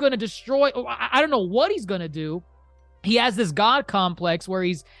literally going to destroy. I don't know what he's going to do. He has this God complex where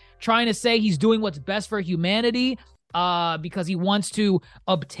he's trying to say he's doing what's best for humanity because he wants to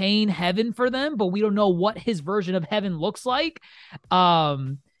obtain heaven for them, but we don't know what his version of heaven looks like.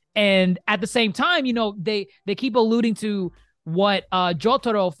 And at the same time, they keep alluding to what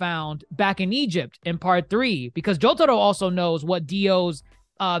Jotaro found back in Egypt in part 3, because Jotaro also knows what Dio's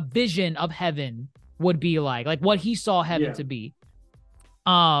vision of heaven would be like what he saw heaven yeah. to be.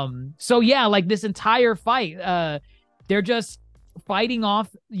 So yeah, like this entire fight, they're just fighting off,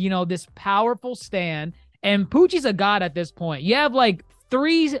 this powerful stand. And Poochie's a god at this point. You have like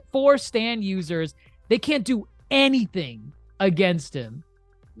 3-4 stand users. They can't do anything against him.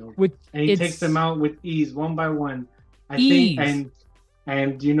 No. With And he takes them out with ease, one by one. I ease. think,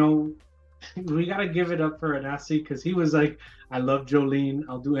 and we gotta give it up for Anasi because he was like, "I love Jolene.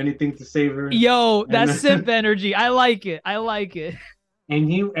 I'll do anything to save her." Yo, And that's simp energy. I like it. I like it.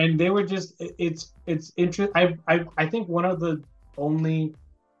 and they were just it's interesting. I think one of the only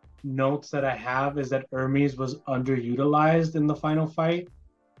notes that I have is that Hermes was underutilized in the final fight.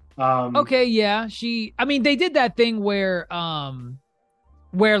 Okay, yeah. They did that thing where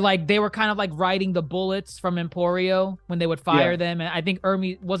like they were kind of like riding the bullets from Emporio when they would fire Yeah. them. And I think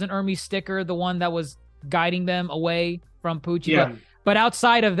Hermes Sticker the one that was guiding them away from Poochie. Yeah. But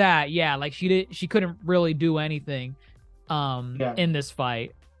outside of that, yeah, like she couldn't really do anything in this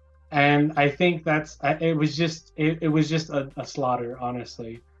fight. And I think it was just a slaughter,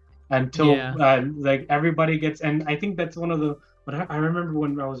 honestly. until Yeah. like everybody gets. And I think that's one of the. But I remember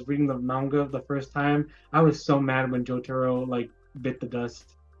when I was reading the manga the first time, I was so mad when Jotaro like bit the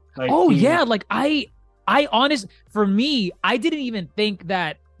dust. Like Oh he, yeah, like I honest for me, I didn't even think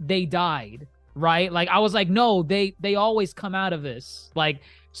that they died, right? Like I was like, no, they always come out of this. Like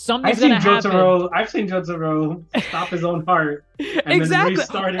something's gonna happen. I've seen Jotaro stop his own heart and then Exactly.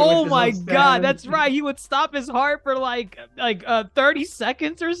 restart it with Oh his my own God, stand. that's right. He would stop his heart for like 30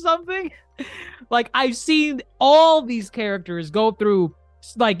 seconds or something. Like I've seen all these characters go through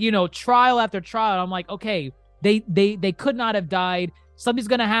like, trial after trial. I'm like, okay, they could not have died. Something's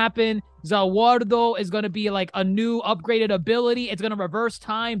gonna happen. Zawardo is gonna be like a new upgraded ability. It's gonna reverse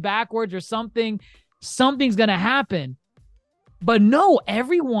time backwards or something. Something's gonna happen. But no,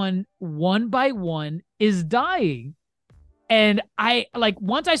 everyone one by one is dying. And I like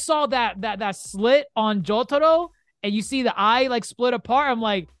once I saw that slit on Jotaro and you see the eye like split apart, I'm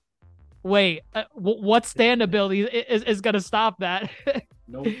like, wait, what stand ability is gonna stop that?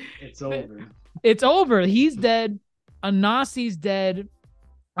 Nope, it's over. It's over. He's dead. Anasi's dead.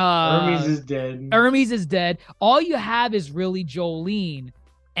 Hermes Uh, is dead. Hermes is dead. All you have is really Jolene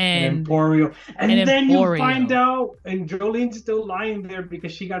And and Emporio. And then you find Emporio. out, and Jolene's still lying there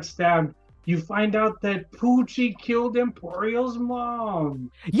because she got stabbed. You find out that Poochie killed Emporio's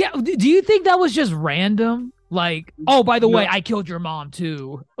mom. Yeah, do you think that was just random? Like, oh, by the way, No, I killed your mom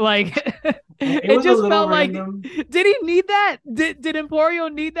too. Like, it it was a just little felt like, random. did he need that? Did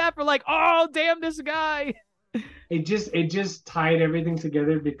Emporio need that for like, oh, damn this guy? It just tied everything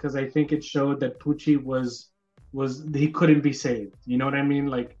together because I think it showed that Poochie was he couldn't be saved. You know what I mean?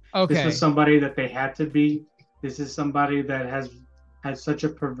 Like this was Okay. somebody that they had to beat. This is somebody that has such a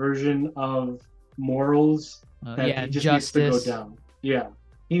perversion of morals that Yeah, he just needs to go justice. down. Yeah,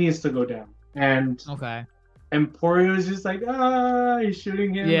 he needs to go down. And Okay. Emporio is just like he's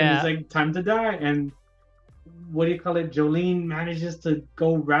shooting him, and he's Yeah, like time to die. And what do you call it? Jolene manages to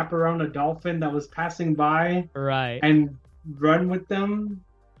go wrap around a dolphin that was passing by right. and run with them.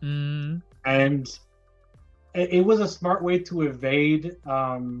 Mm, And it was a smart way to evade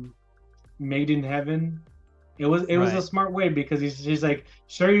Made in Heaven. It was a right. smart way because she's like,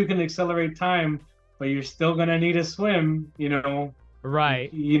 sure you can accelerate time, but you're still gonna need to swim. Right.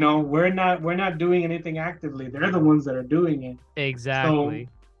 We're not doing anything actively. They're the ones that are doing it. So Exactly.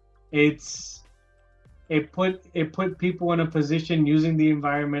 it's it put people in a position using the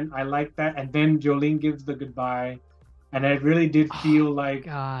environment. I like that. And then Jolene gives the goodbye, and Oh,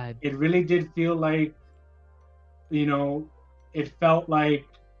 God. it really did feel like you know, it felt like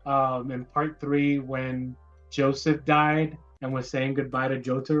in part three when Joseph died and was saying goodbye to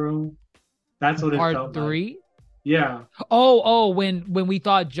Jotaro. That's what it Part felt like. three. Yeah, Oh, when we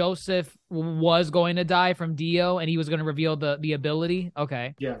thought Joseph was going to die from Dio and he was going to reveal the ability.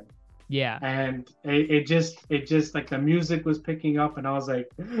 Okay. yeah. Yeah. And it just like the music was picking up, and I was like,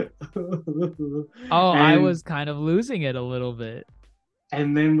 Oh, I and was kind of losing it a little bit.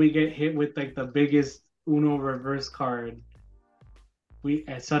 and then we get hit with like the biggest Uno reverse card.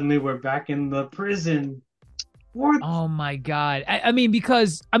 And suddenly we're back in the prison. What? Oh my God. I mean,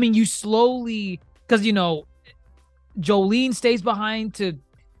 because you slowly, because Jolene stays behind to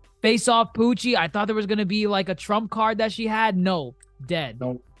face off Poochie. I thought there was gonna be like a trump card that she had. No, dead,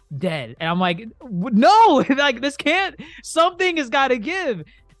 No. dead. And I'm like, no, like this can't. Something has got to give.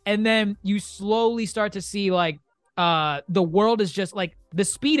 And then you slowly start to see like, the world is just like the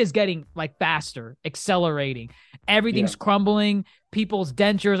speed is getting like faster, accelerating. Yeah. Everything's crumbling. People's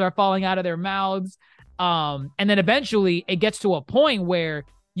dentures are falling out of their mouths. And then eventually it gets to a point where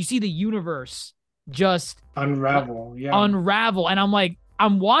you see the universe just Unravel. Yeah. unravel. And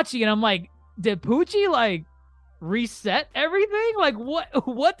I'm watching and I'm like, did Poochie like reset everything? Like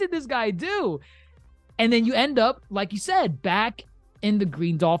what did this guy do? And then you end up, like you said, back in the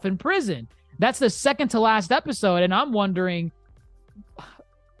Green Dolphin prison. That's the second to last episode. And I'm wondering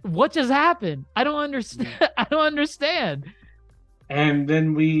what just happened. I don't understand. I don't understand. And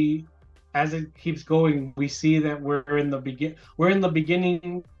then as it keeps going, we see that we're in the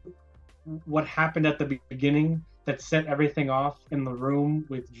beginning. What happened at the beginning that set everything off in the room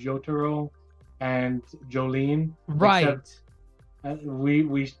with Jotaro and Jolene. Right. Except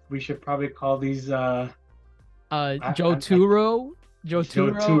we should probably call these Jotaro, and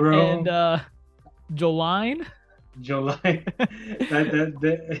Jotaro, Joline. Jolene.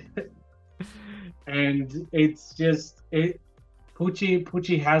 that and it's just it.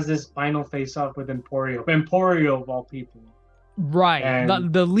 Poochie has this final face off with Emporio of all people. Right. The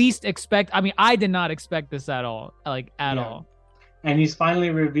And the least expect. I mean, I did not expect this at all. Like at yeah, all. and he's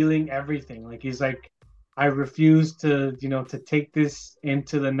finally revealing everything. Like he's like, I refuse to, to take this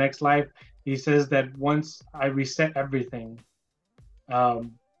into the next life. He says that once I reset everything,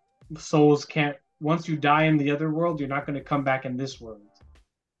 um, souls can't. Once you die in the other world, you're not going to come back in this world.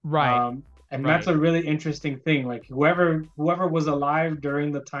 Right. And that's Right. a really interesting thing. Like whoever was alive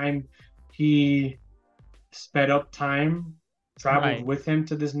during the time he sped up time, traveled Right. with him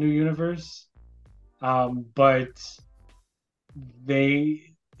to this new universe. But they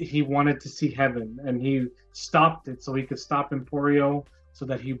he wanted to see heaven, and he stopped it so he could stop Emporio so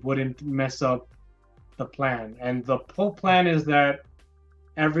that he wouldn't mess up the plan. And the whole plan is that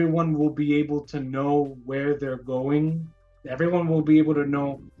everyone will be able to know where they're going. Everyone will be able to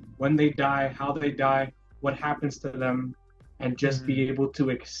know when they die, how they die, what happens to them, and just Hmm. be able to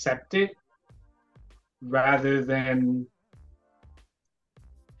accept it rather than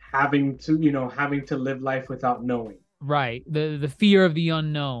having to live life without knowing. Right. The fear of the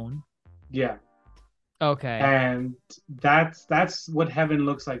unknown. Yeah. Okay. And that's what heaven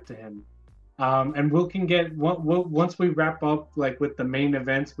looks like to him. And we can get once we wrap up like with the main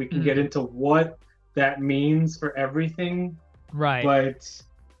events, we can get Hmm. into what that means for everything. Right. But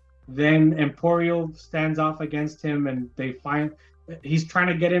then Emporio stands off against him, and he's trying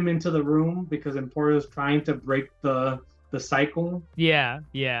to get him into the room because Emporio's trying to break the cycle. Yeah.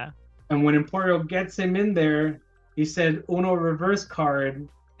 Yeah. And when Emporio gets him in there, he said Uno reverse card,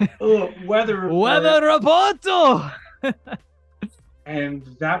 weather Weather report. Reporto. And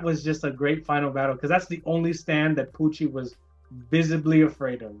that was just a great final battle because that's the only stand that Pucci was visibly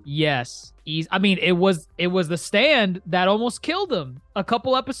afraid of. Yes. I mean, it was the stand that almost killed him a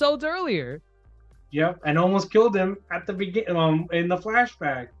couple episodes earlier. Yep, and almost killed him at the beginning in the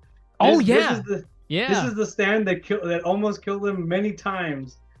flashback. Oh This yeah. is the this Yeah. is the stand that almost killed him many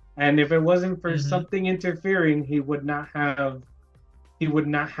times. And if it wasn't for Hmm. something interfering, he would not have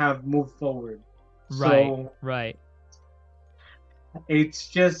moved forward. Right. So Right. it's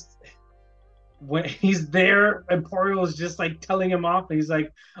just when he's there, Emporio is just like telling him off. And he's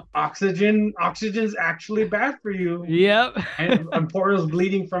like, oxygen's actually bad for you. Yep. And Emporio's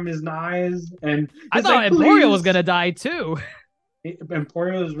bleeding from his eyes, and I he's thought like, Emporio was please. gonna die too.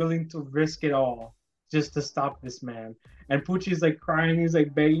 Emporio is willing to risk it all just to stop this man. And Pucci's like crying, he's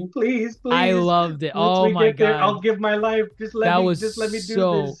like begging, please, I please. loved it. Once Oh we my get there, god. I'll give my life. Just let me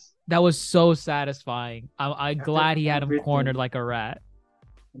do this. That was so satisfying. I'm After glad he had him cornered everything, like a rat.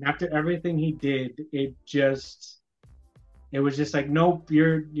 and after everything he did, it was just like, nope,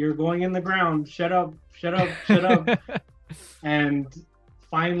 you're going in the ground. Shut up, shut up, shut up. And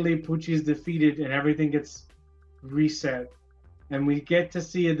finally Pucci's defeated and everything gets reset. And we get to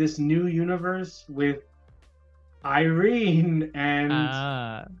see this new universe with Irene and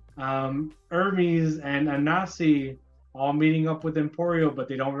Ah, Hermes and Anasi all meeting up with Emporio, but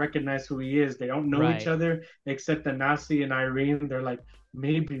they don't recognize who he is. They don't know each right. other except Anasi and Irene. They're like,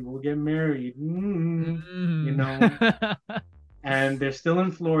 maybe we'll get married, you Mm. know. And they're still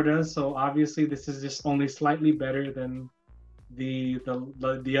in Florida, so obviously this is just only slightly better than the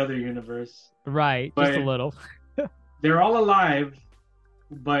other universe. Right, just a But little. they're all alive,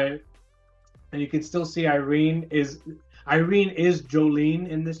 but and you can still see Irene is Jolene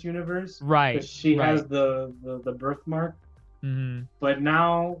in this universe because Right, she has right. the birthmark. Hmm. But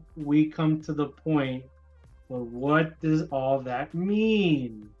now we come to the point where what does all that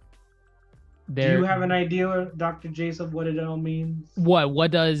mean? Do you There. have an idea, Dr. Jace, of what it all means?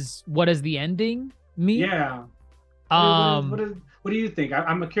 What does the ending mean? Yeah. What is, what is, what Um. is, what do you think?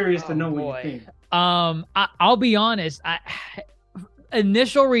 I'm curious to Oh know what you boy. think. I'll be honest.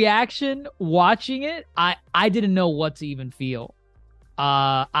 Initial reaction watching it, I didn't know what to even feel.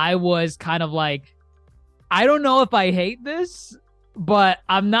 I was kind of like, I don't know if I hate this, but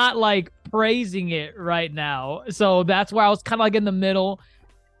I'm not like praising it right now. So that's why I was kind of like in the middle.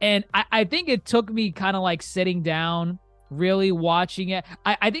 And I think it took me kind of like sitting down, really watching it.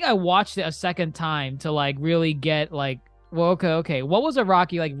 I think I watched it a second time to like really get like, well, okay. What was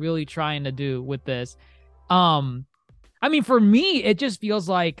Iraqi like really trying to do with this? Um, I mean, for me, it just feels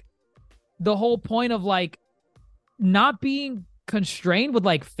like the whole point of like not being constrained with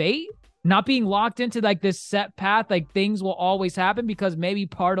like fate, not being locked into like this set path, like things will always happen because maybe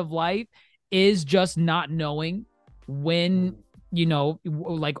part of life is just not knowing when,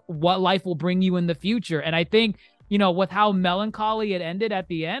 like what life will bring you in the future. And I think, with how melancholy it ended at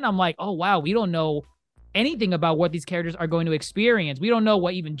the end, I'm like, oh, wow, we don't know anything about what these characters are going to experience. We don't know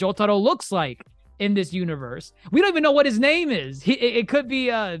what even Jotaro looks like in this universe. We don't even know what his name is. It could be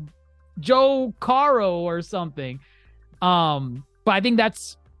Joe Caro or something. But I think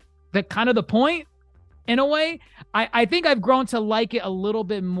that's the kind of the point in a way. I think I've grown to like it a little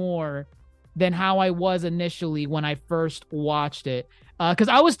bit more than how I was initially when I first watched it. Because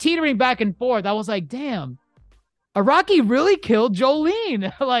I was teetering back and forth. I was like, damn, Araki really killed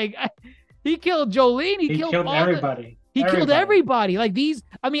Jolene. Like, he killed Jolene. He killed everybody. He killed everybody. Like these.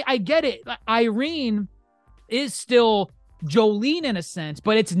 I mean, I get it. Like, Irene is still Jolene in a sense,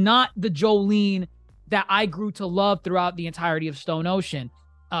 but it's not the Jolene that I grew to love throughout the entirety of Stone Ocean.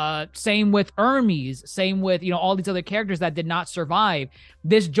 Same with Hermes, same with, all these other characters that did not survive.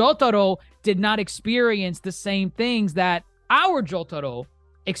 This Jotaro did not experience the same things that our Jotaro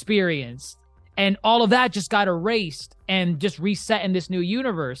experienced. And all of that just got erased and just reset in this new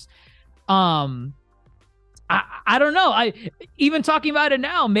universe. I don't know. Even talking about it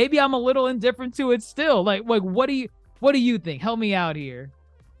now, maybe I'm a little indifferent to it still. Like what do you think? Help me out here.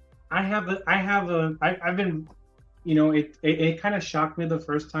 I've been, it kind of shocked me the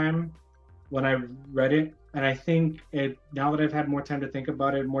first time when I read it. And I think now that I've had more time to think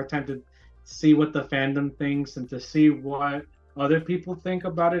about it, more time to see what the fandom thinks and to see what other people think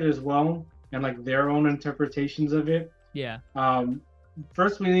about it as well, and like their own interpretations of it. Yeah.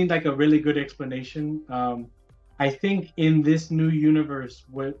 First, we need like a really good explanation. I think in this new universe,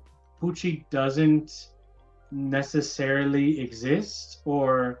 what Pucci doesn't necessarily exist,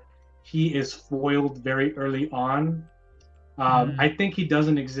 or he is foiled very early on. I think he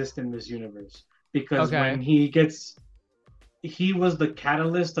doesn't exist in this universe because when he was the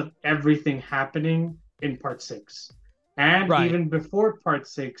catalyst of everything happening in part 6. And even before part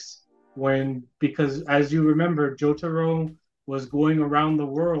 6, because as you remember, Jotaro was going around the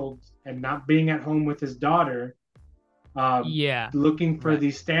world and not being at home with his daughter, looking for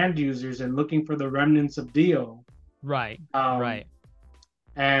these stand users and looking for the remnants of Dio. Right.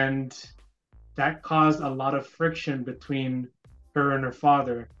 And that caused a lot of friction between her and her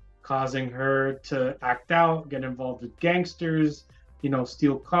father, causing her to act out, get involved with gangsters,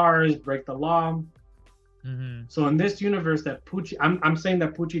 steal cars, break the law. Mm-hmm. So in this universe that Pucci, I'm saying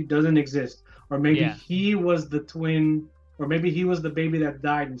that Pucci doesn't exist, or maybe he was the twin, or maybe he was the baby that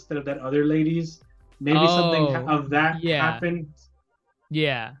died instead of that other lady's. Maybe something of that happened.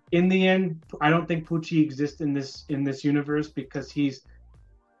 Yeah. In the end, I don't think Pucci exists in this universe because he's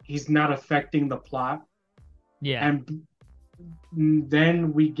not affecting the plot. Yeah. And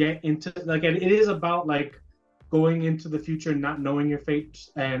then we get into like, it is about like going into the future, not knowing your fate,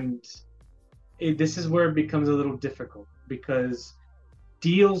 and this is where it becomes a little difficult because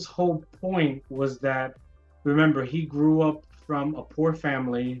Dio's whole point was that, remember, he grew up from a poor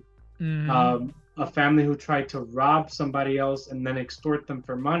family, a family who tried to rob somebody else and then extort them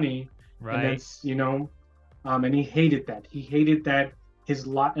for money. Right. And then, and he hated that. He hated that his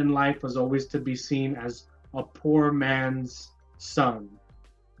lot in life was always to be seen as a poor man's son.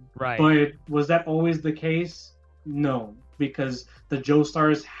 Right. But was that always the case? No, because the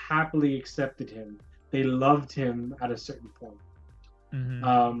Joestars happily accepted him. They loved him at a certain point.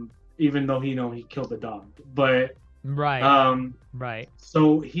 Even though he killed the dog. But right.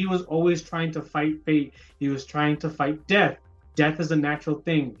 So he was always trying to fight fate. He was trying to fight death. Death is a natural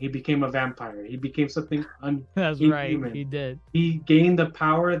thing. He became a vampire. He became something That's inhuman. right. He did. He gained the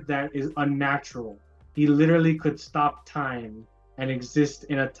power that is unnatural. He literally could stop time and exist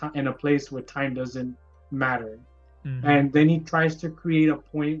in a place where time doesn't matter. And then he tries to create a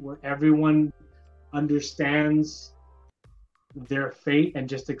point where everyone understands their fate and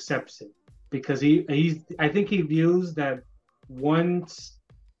just accepts it, because I think he views that once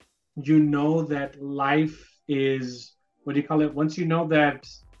you know that life is, what do you call it? Once you know that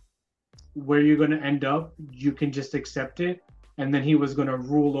where you're going to end up, you can just accept it. And then he was going to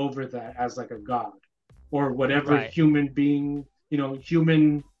rule over that as like a god or whatever human being,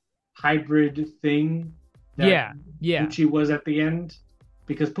 human hybrid thing that Pucci was at the end.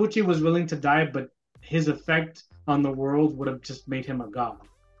 Because Pucci was willing to die, but his effect on the world would have just made him a god.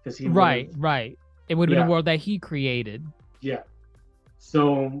 Because he right. It would have been a world that he created. Yeah.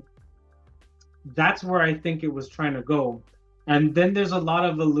 So that's where I think it was trying to go. And then there's a lot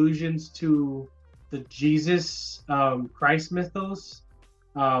of allusions to the Jesus Christ mythos.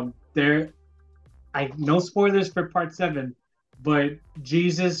 No spoilers for part 7, but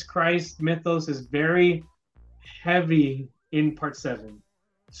Jesus Christ mythos is very heavy in part 7.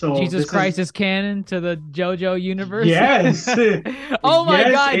 So Jesus Christ is canon to the JoJo universe. Yes. Oh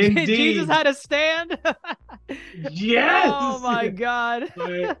my God! Indeed. Jesus had a stand. Yes. Oh my God.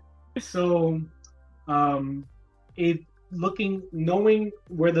 So, knowing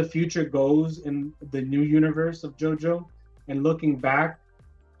where the future goes in the new universe of JoJo, and looking back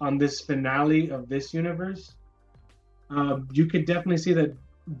on this finale of this universe, you could definitely see that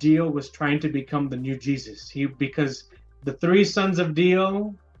Dio was trying to become the new Jesus. Because the 3 sons of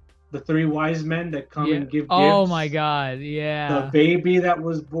Dio the three wise men that come Yeah. and give Oh my gifts, God. the Yeah. baby that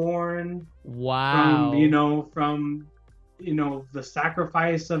was born from Wow. the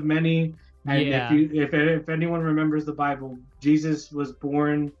sacrifice of many. And Yeah. if anyone remembers the Bible, Jesus was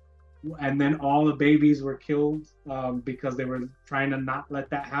born, and then all the babies were killed, because they were trying to not let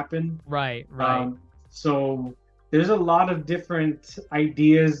that happen. Right. Right. So there's a lot of different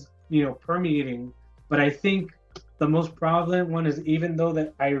ideas, permeating. But I think the most prevalent one is, even though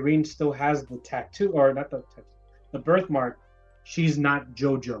that Irene still has the tattoo, or not the tattoo, the birthmark, she's not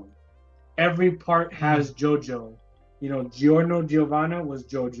Jojo. Every part Mm, has Jojo. Giorno Giovanna was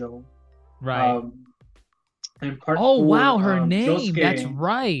Jojo. right. Um, and part Oh wow, four, her name. That's Josuke.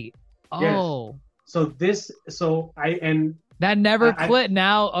 right. Yes. Oh, So that never I clicked.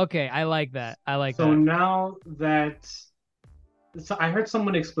 Now, okay, I like that. I like so that. now that so I heard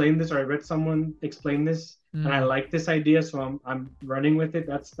someone explain this, or I read someone explain this, and I Mm, like this idea, so I'm running with it.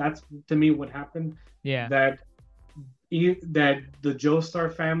 That's to me what happened. yeah. That that the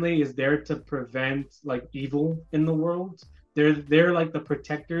Joestar family is there to prevent like evil in the world. They're like the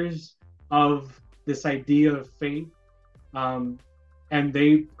protectors of this idea of fate, um, and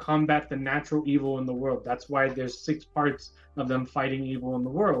they combat the natural evil in the world. That's why there's six parts of them fighting evil in the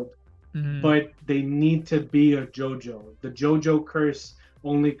world. Mm, But they need to be a JoJo. The JoJo curse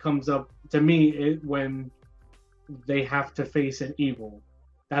only comes up to me when they have to face an evil.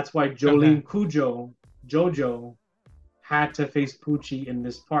 That's why okay. Jolene Cujo, JoJo, had to face Poochie in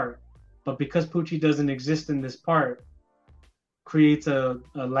this part. But because Poochie doesn't exist in this part, creates a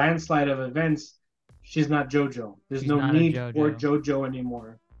landslide of events. She's not JoJo. There's She's no not a need for JoJo. JoJo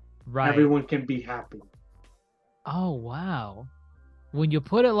anymore. Right. Everyone can be happy. Oh wow. When you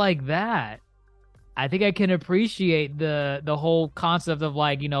put it like that, I think I can appreciate the whole concept of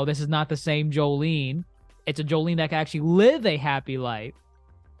like, this is not the same Jolene. It's a Jolene that can actually live a happy life.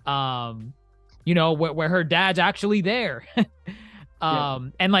 Um, where her dad's actually there. Yeah.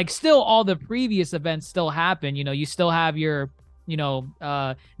 And like still all the previous events still happen. You still have your,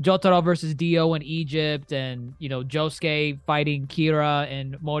 Jotaro versus Dio in Egypt, and Josuke fighting Kira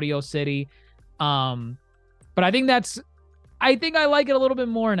in Morio City. But I think I like it a little bit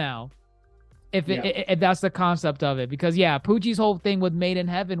more now. Yeah. If that's the concept of it, because yeah, Poochie's whole thing with Made in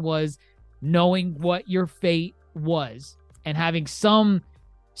Heaven was knowing what your fate was and having some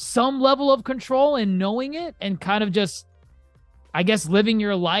level of control and knowing it, and kind of just, I guess, living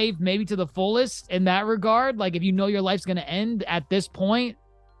your life maybe to the fullest in that regard. Like if you know your life's going to end at this point,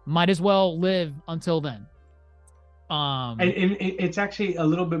 might as well live until then. And it's actually a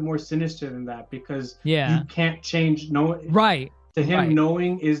little bit more sinister than that, because Yeah. you can't change. No, Right. to him, Right.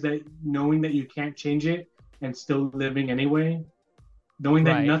 knowing that you can't change it and still living anyway. Knowing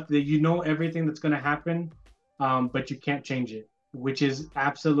that Right. nothing, that you know everything that's going to happen, but you can't change it, which is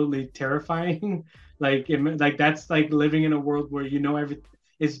absolutely terrifying. Like that's like living in a world where everything.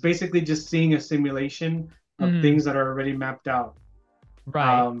 It's basically just seeing a simulation of Mm, things that are already mapped out.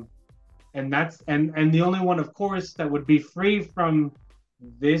 right. Um, and the only one, of course, that would be free from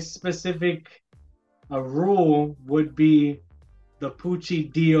this specific rule would be the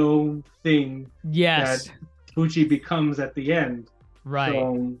Poochie Dio thing that Yes. Poochie becomes at the end. Right.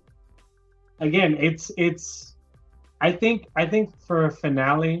 So again, it's I think for a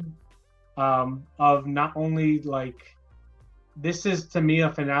finale, of not only like, this is to me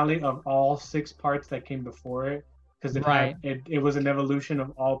a finale of all six parts that came before it, because Right. it was an evolution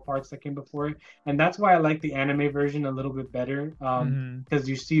of all parts that came before it. And that's why I like the anime version a little bit better, Mm, because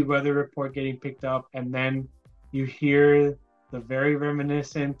you see Weather Report getting picked up, and then you hear the very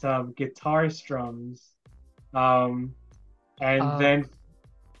reminiscent guitar strums, um, and oh. then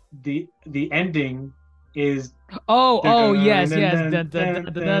the ending is Oh, dun, yes, dun, yes. dun, Dun, dun, dun,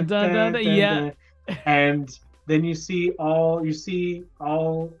 dun, dun, dun, dun, dun, dun, dun. dun, Yeah. dun. And then you see all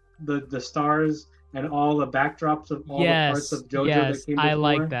the stars and all the backdrops of all the parts Yes. of JoJo that Yes. came I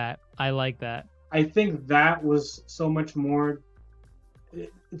like before. that. I like that. I think that was so much more.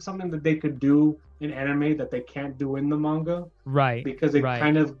 It's something that they could do in anime that they can't do in the manga, Right. because it Right.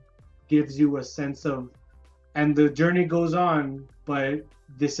 kind of gives you a sense of, and the journey goes on, but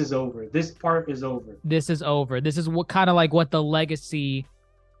this is over. This part is over. This is over. This is what kind of like what the legacy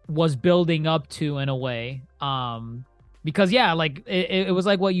was building up to in a way. Because yeah, like it was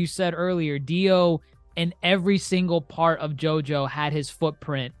like what you said earlier. Dio in every single part of JoJo had his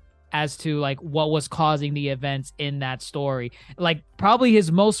footprint as to like what was causing the events in that story. Like probably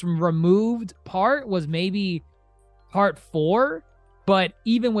his most removed part was maybe part 4, but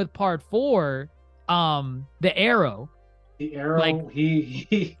even with part 4, the arrow, The like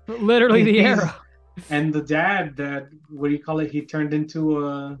arrow, literally the arrow. he's and the dad, that, what do you call it? He turned into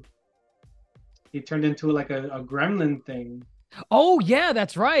a he turned into like a gremlin thing. Oh yeah,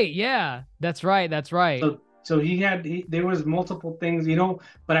 that's right. Yeah, that's right. That's right. So there was multiple things,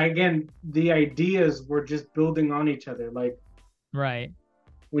 but again, the ideas were just building on each other. Like Right.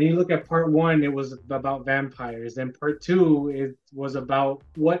 when you look at part one, it was about vampires. Then part two, it was about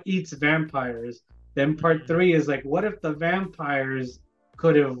what eats vampires. Then part three is like, what if the vampires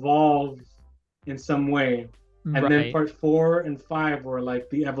could evolve in some way? And then Right. part four and five were like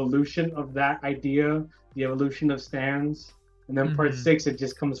the evolution of that idea, the evolution of stands. And then part Hmm. six, it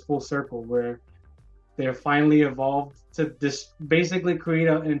just comes full circle where they're finally evolved to this basically create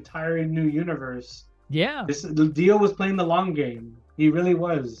an entire new universe. Yeah, The Dio was playing the long game. He really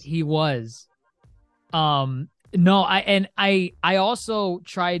was. he was. No, I also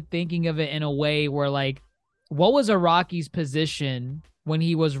tried thinking of it in a way where like, what was Araki's position when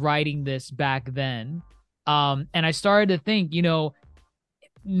he was writing this back then? And I started to think,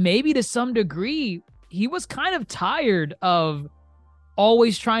 maybe to some degree, he was kind of tired of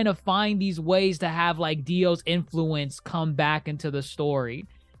always trying to find these ways to have like Dio's influence come back into the story.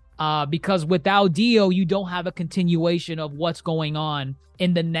 Because without Dio, you don't have a continuation of what's going on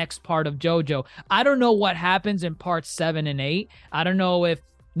in the next part of JoJo. I don't know what happens in parts 7 and 8. I don't know if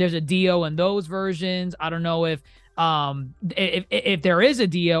there's a Dio in those versions. I don't know if there is a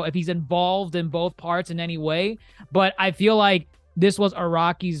Dio, if he's involved in both parts in any way. But I feel like this was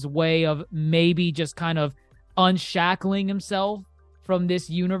Araki's way of maybe just kind of unshackling himself from this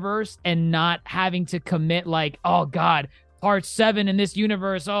universe and not having to commit like, oh God, part 7 in this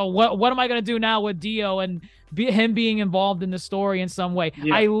universe. Oh, what am I gonna do now with Dio and him being involved in the story in some way?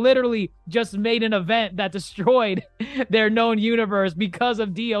 Yeah. I literally just made an event that destroyed their known universe because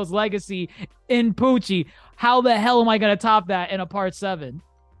of Dio's legacy in Pucci. How the hell am I gonna top that in a part 7?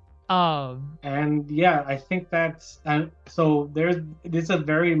 And yeah, I think that's so it's a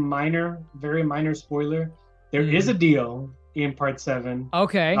very minor spoiler. There is a Dio in part 7.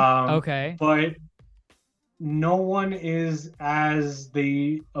 Okay. Okay. But no one is as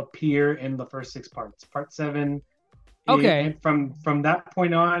they appear in the first 6 parts. Part 7. Okay. And from that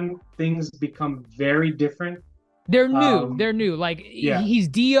point on, things become very different. They're new. They're new. Like yeah. He's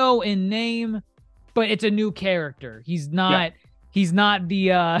Dio in name, but it's a new character. He's not. Yeah. He's not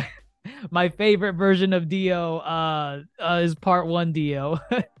the. My favorite version of Dio is part 1 Dio.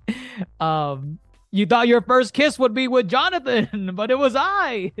 You thought your first kiss would be with Jonathan, but it was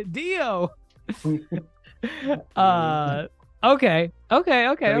I, Dio. Okay.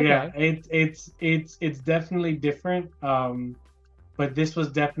 Yeah, it's definitely different. But this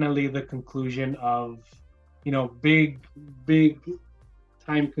was definitely the conclusion of, big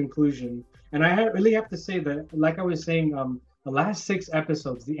time conclusion. And I really have to say that, like I was saying, the last 6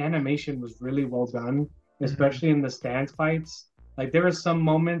 episodes, the animation was really well done, especially in the stand fights. Like there were some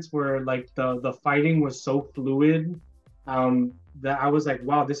moments where like the fighting was so fluid, that I was like,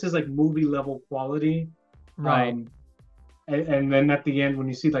 wow, this is like movie level quality. Right. And then at the end, when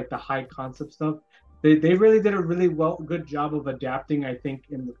you see like the high concept stuff, they really did a really good job of adapting, I think,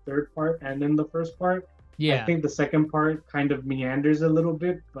 in the 3rd part and in the 1st part. Yeah. I think the 2nd part kind of meanders a little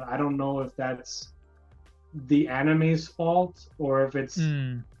bit, but I don't know if that's the anime's fault or if it's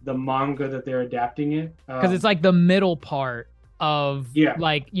the manga that they're adapting it. Because it's like the middle part of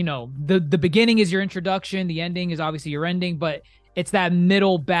like, the beginning is your introduction, the ending is obviously your ending, but it's that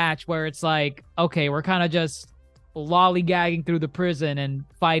middle batch where it's like, okay, we're kind of just lollygagging through the prison and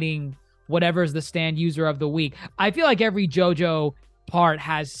fighting whatever's the stand user of the week. I feel like every JoJo part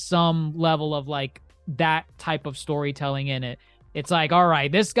has some level of like that type of storytelling in it. It's like, all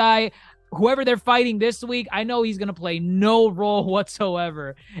right, this guy, whoever they're fighting this week, I know he's gonna play no role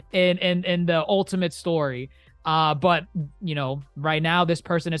whatsoever in the ultimate story. But right now this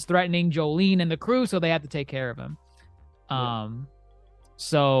person is threatening Jolene and the crew, so they have to take care of him.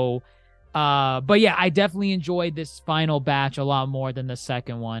 But yeah, I definitely enjoyed this final batch a lot more than the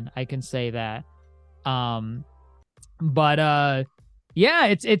second one. I can say that. Yeah,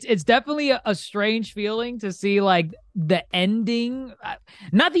 it's definitely a strange feeling to see like the ending,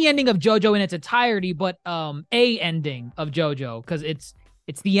 not the ending of JoJo in its entirety, but a ending of JoJo, because it's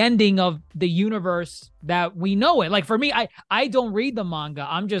the ending of the universe that we know it. Like for me, I don't read the manga.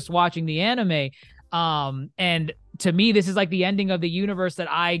 I'm just watching the anime. And to me, this is like the ending of the universe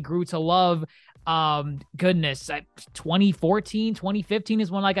that I grew to love. Goodness, 2014, 2015 is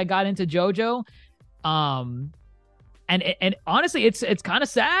when like I got into JoJo. And honestly, it's kind of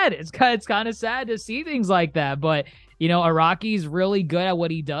sad. It's kind of sad to see things like that. But Araki's really good at what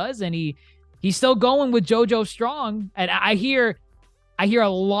he does, and he's still going with JoJo strong. And I hear a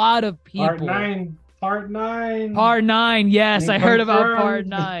lot of people. Part 9. Yes, I heard about part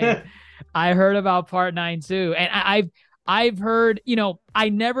 9. I heard about part 9 too. And I've heard, I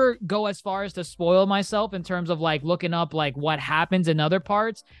never go as far as to spoil myself in terms of like looking up like what happens in other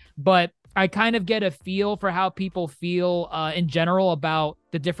parts, but I kind of get a feel for how people feel in general about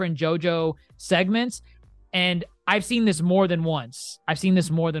the different JoJo segments. And I've seen this more than once.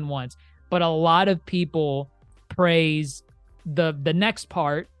 But a lot of people praise the next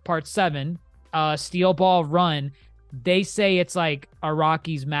part 7, Steel Ball Run. They say it's like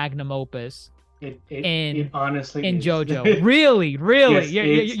Araki's magnum opus. It honestly in is. JoJo. Really, really,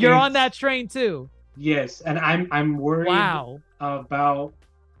 Yes, you're on that train too. Yes, and I'm worried Wow. about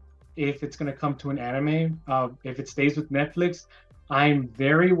if it's gonna come to an anime. If it stays with Netflix, I'm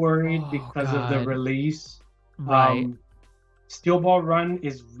very worried because of the God. release. Right. Steel Ball Run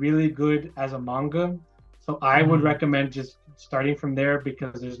is really good as a manga, so I would recommend just starting from there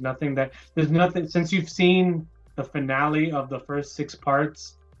because there's nothing since you've seen the finale of the first 6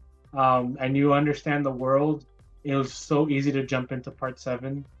 parts, and you understand the world. It was so easy to jump into part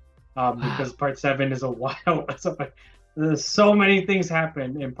 7, because part 7 is a wild. There's so many things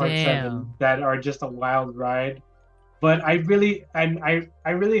happen in part 7 that are just a wild ride. But I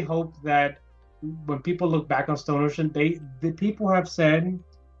really hope that when people look back on Stone Ocean, the people have said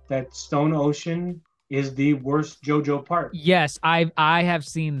that Stone Ocean is the worst JoJo part. Yes, I have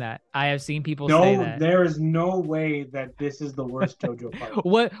seen that. I have seen people say No, that. there is no way that this is the worst JoJo part.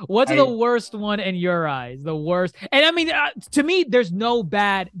 What's the worst one in your eyes? The worst. And I mean, to me, there's no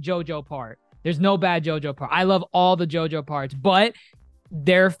bad JoJo part. I love all the JoJo parts, but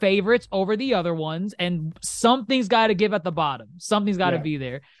they're favorites over the other ones, and something's got to give at the bottom. Something's got to be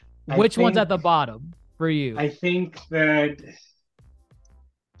there. Which one's at the bottom for you? I think that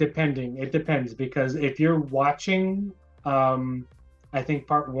it depends, because if you're watching, I think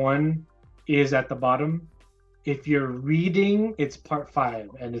part 1 is at the bottom. If you're reading, it's part 5,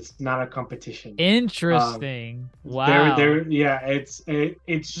 and it's not a competition. Interesting. Wow. It's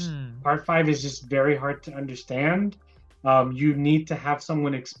part 5 is just very hard to understand. You need to have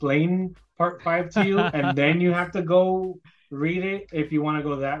someone explain part 5 to you, and then you have to go read it if you want to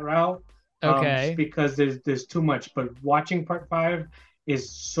go that route. Okay. Because there's too much, but watching part 5 is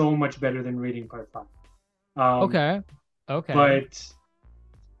so much better than reading part 5. Okay. But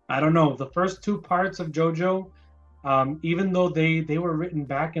I don't know. The first 2 parts of JoJo, even though they were written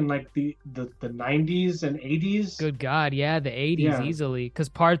back in like the 90s and 80s. Good God, yeah, the 80s easily. Because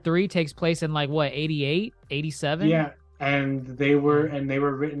part 3 takes place in like what, 88, 87? Yeah, and they were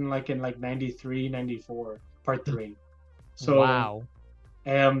written like in like 93, 94, part 3. So wow.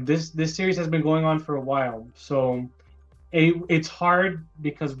 This series has been going on for a while, so it's hard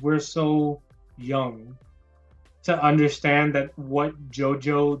because we're so young to understand that what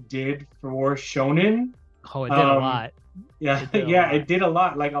JoJo did for shonen. Oh, it did a lot. Yeah, it did a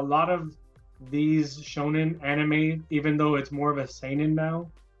lot. Like a lot of these shonen anime, even though it's more of a seinen now,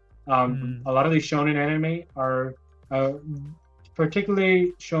 a lot of these shonen anime are,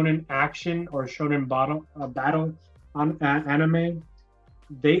 particularly shonen action or shonen battle on anime.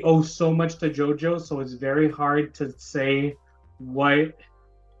 They owe so much to JoJo, so it's very hard to say what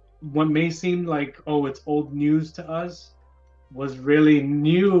may seem like, oh, it's old news to us, was really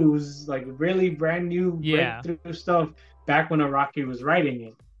news, like really brand new breakthrough stuff back when Araki was writing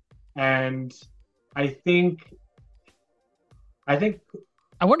it. And I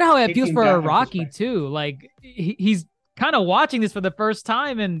wonder how it feels for Araki too. Like he's kind of watching this for the first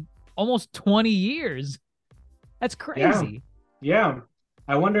time in almost 20 years. That's crazy. Yeah.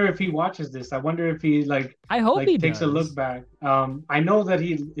 I wonder if he watches this. I wonder if he I hope he takes does. a look back. I know that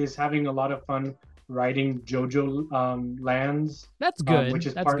he is having a lot of fun writing JoJo Lands. That's good. Which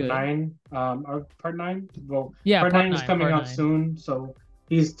is That's part good. 9. Or part 9? Well, yeah, part 9 is coming out soon, so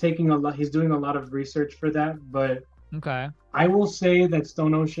he's doing a lot of research for that. But okay, I will say that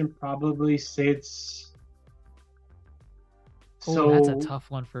Stone Ocean probably sits. So that's a tough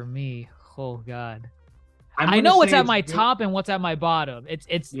one for me. Oh God. I know what's at my top and what's at my bottom.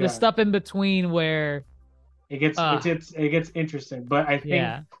 It's the stuff in between where it gets interesting. But I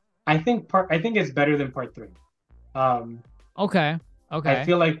think it's better than part 3. Okay. I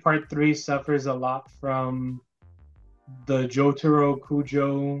feel like part 3 suffers a lot from the Jotaro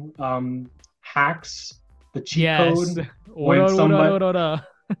Kujo hacks, the cheat code.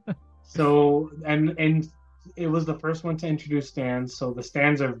 So and it was the first one to introduce stands, so the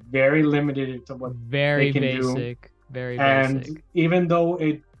stands are very limited into what they can do. Very basic. And even though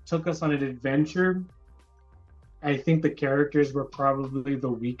it took us on an adventure, I think the characters were probably the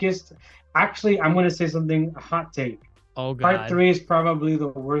weakest. Actually, I'm going to say something, a hot take. Oh God. Part 3 is probably the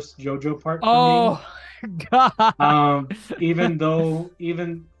worst JoJo part for me. God. Even though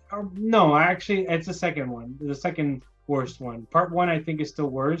No, actually, it's the second one, the second worst one. Part one, I think, is still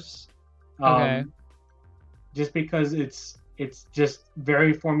worse, Okay. um, just because it's just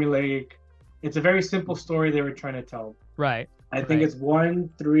very formulaic. It's a very simple story they were trying to tell. Right. I think Right. it's one,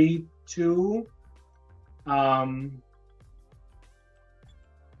 three, two. Um,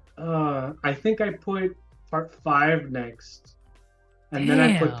 I think I put part five next, and then I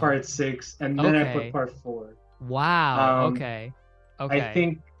put Damn. part six, and then I put Okay. part four. Wow. Um, Okay. I Okay.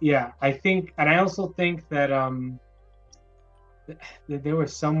 think, yeah, I think, and I also think that there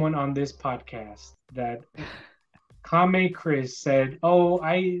was someone on this podcast that Kame Chris said, "Oh,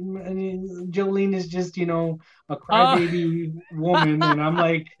 I mean, Jolene is just, a Oh, crybaby woman," and I'm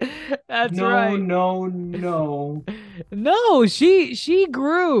like, that's "No, right. no, no." No, she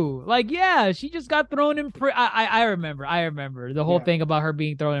grew. Like, yeah, she just got thrown in I remember. I remember the whole Yeah, thing about her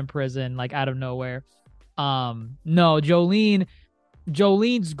being thrown in prison, like out of nowhere. No,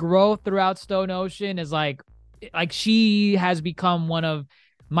 Jolene's growth throughout Stone Ocean is like she has become one of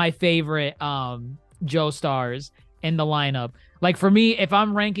my favorite Joe stars in the lineup. Like for me, if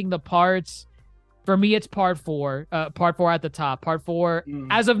I'm ranking the parts, for me it's part four at the top. Part four mm,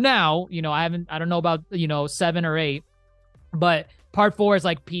 as of now, I don't know about, 7 or 8, but part four is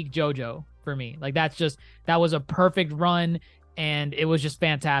like peak JoJo for me. Like that was a perfect run and it was just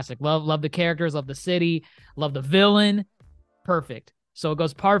fantastic. Love the characters, love the city, love the villain. Perfect. So it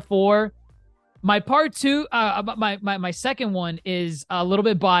goes part four. My part two, my second one is a little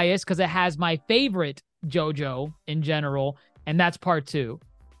bit biased because it has my favorite JoJo in general, and that's part two.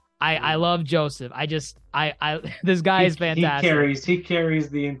 I mm. love Joseph. I this guy he is he fantastic. carries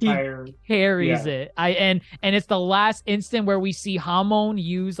the He entire. carries Yeah. it. And it's the last instant where we see Hamon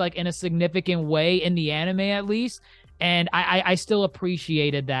used like in a significant way in the anime at least. And I still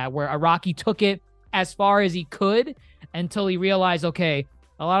appreciated that where Araki took it as far as he could until he realized, okay,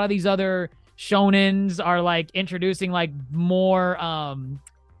 a lot of these other shonens are like introducing like more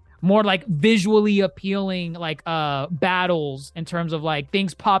like visually appealing like battles in terms of like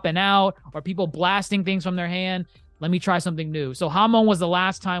things popping out or people blasting things from their hand. Let me try something new. So Hamon was the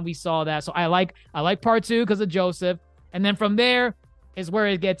last time we saw that. So I like part two because of Joseph. And then from there is where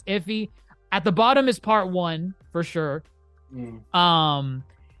it gets iffy. At the bottom is part one for sure. Mm. Um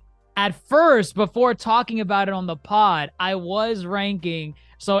at first, before talking about it on the pod, I was ranking.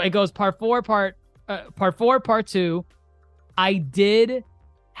 So it goes part four, part two. I did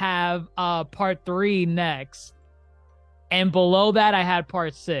have part three next, and below that I had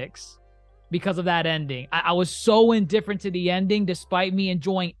part six because of that ending. I was so indifferent to the ending, despite me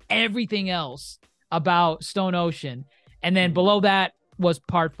enjoying everything else about Stone Ocean. And then Mm. below that was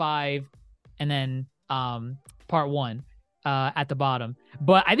part five, and then part one at the bottom.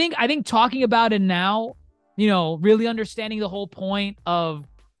 But I think talking about it now, really understanding the whole point of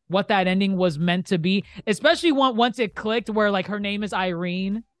what that ending was meant to be, especially once it clicked where like her name is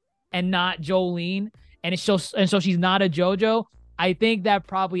Irene and not Jolene, and so she's not a JoJo. I think that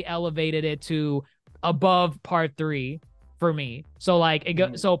probably elevated it to above part three for me. So like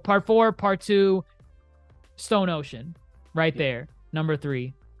Mm. so part four, part two, Stone Ocean, right Yeah. there, number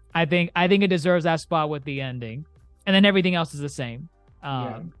three. I think it deserves that spot with the ending, and then everything else is the same.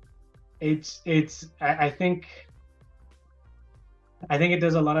 Yeah. Um, It's I think it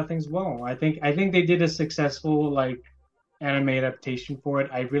does a lot of things well. I think they did a successful like anime adaptation for it.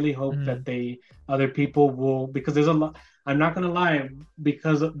 I really hope mhm. that they other people will, because there's a lot. I'm not gonna lie,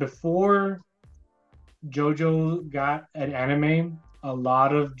 because before JoJo got an anime, a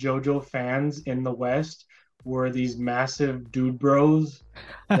lot of JoJo fans in the West were these massive dude bros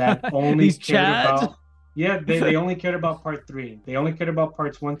that only These cared Chads. about, yeah, they only cared about part three. They only cared about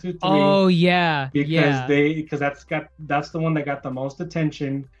parts one through three Oh yeah, because yeah, that's the one that got the most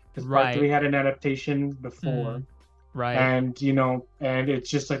attention, because part three right. had an adaptation before. Mm, right. And it's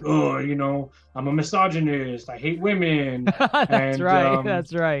just like, oh, I'm a misogynist, I hate women. That's And right.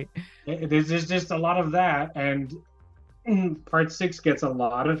 That's right. there's just a lot of that. And part six gets a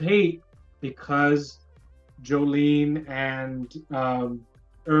lot of hate because Jolene and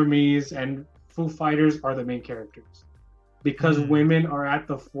Hermes and Foo Fighters are the main characters. Because Mm, women are at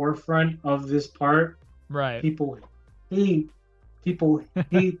the forefront of this part, right. people hate people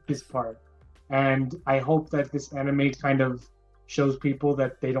hate this part. And I hope that this anime kind of shows people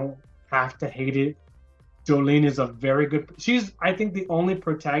that they don't have to hate it. Jolene is a very good, she's, I think, the only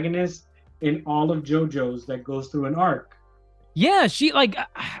protagonist in all of JoJo's that goes through an arc. Yeah, she like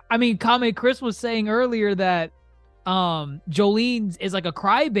I mean, Kame Chris was saying earlier that Jolene's is like a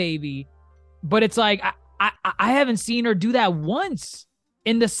crybaby, but it's like I haven't seen her do that once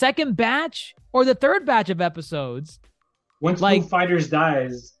in the second batch or the third batch of episodes. Once Foo Like, Fighters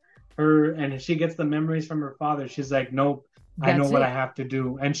dies, and she gets the memories from her father. She's like, nope, I know That's what I it. have to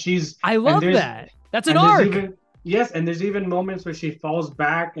do. I And love that. That's an there's arc. even, yes, and there's even moments where she falls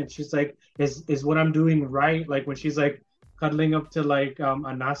back and she's like, is what I'm doing right? Like when she's like cuddling up to like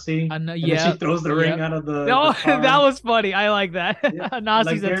Anasi, I know. and then she Yep. throws the ring Yep. out of the Oh, that car. was funny. I like Yeah, that.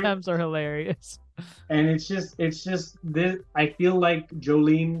 like Nasi's there, attempts are hilarious. and it's just this. I feel like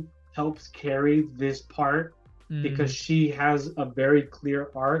Jolene helps carry this part because Mm, she has a very clear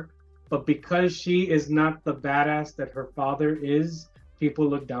arc, but because she is not the badass that her father is, people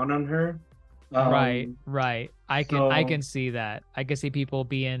look down on her. right, um right. I so can see that. I can see people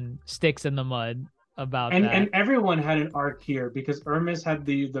being sticks in the mud about and that. everyone had an arc here because Hermes had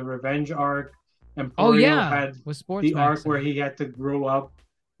the revenge arc, Oh Emporio yeah, had with sports the arc where medicine. he had to grow up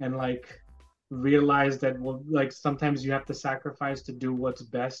and like realize that, well, like sometimes you have to sacrifice to do what's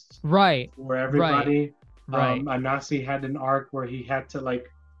best Right, for right, everybody. right. Anasi had an arc where he had to like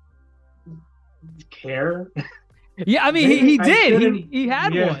care. Yeah, I mean Maybe he I did. shouldn't. He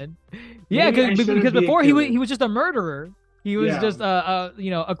had Yeah, one. Yeah, maybe I shouldn't because be a before killer. he was just a murderer. He was Yeah, just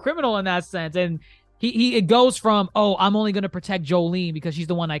a criminal in that sense, and he it goes from, oh, I'm only gonna protect Jolene because she's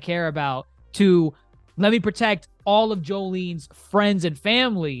the one I care about, to let me protect all of Jolene's friends and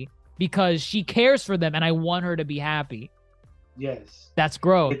family because she cares for them and I want her to be happy. yes. That's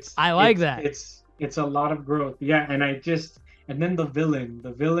growth. It's I like it's that. it's it's a lot of growth. Yeah, and I just and then the villain.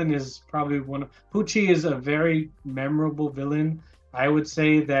 The villain is probably one of Pucci is a very memorable villain. I would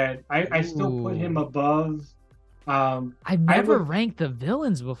say that I still put him Ooh. above. I've I never would. ranked the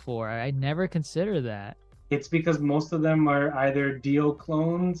villains before. I never consider that. It's because most of them are either Dio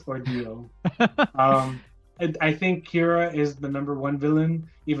clones or Dio. Um, I think Kira is the number one villain,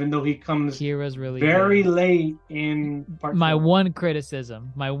 even though he comes Kira's really very good. late in part four. My one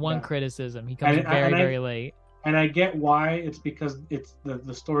Yeah, criticism, he comes and very, very late. I get why. It's because it's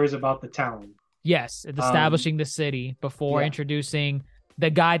the story is about the town. Yes, it's Um, establishing the city before yeah, introducing the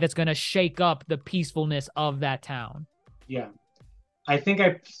guy that's going to shake up the peacefulness of that town. yeah. I think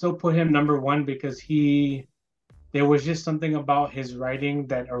I still put him number one because there was just something about his writing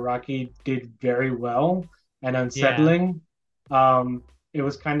that Araki did very well and Yeah, unsettling. It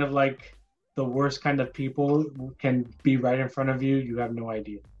was kind of like the worst kind of people can be right in front of you. You have no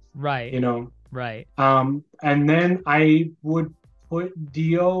idea, right, you know. right. And then I would put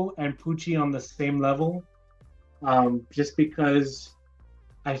Dio and Pucci on the same level, just because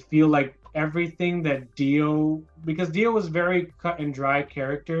I feel like everything that Dio, because Dio was very cut and dry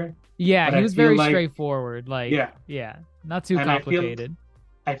character, Yeah, but he I was feel very like, straightforward. Like, yeah, yeah, not too and complicated.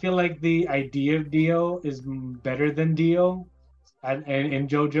 I feel like the idea of Dio is better than Dio and in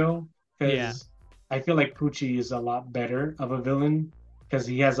JoJo Yeah, because I feel like Pucci is a lot better of a villain because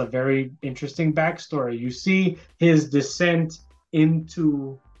he has a very interesting backstory. You see his descent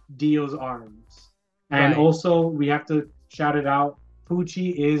into Dio's arms, and right. also we have to shout it out.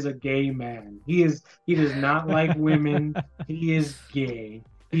 Pucci is a gay man. He does not like women. He is gay.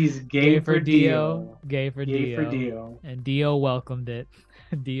 He's Gay gay for for Dio, Dio. gay for Gay for Dio, Dio. and Dio welcomed it.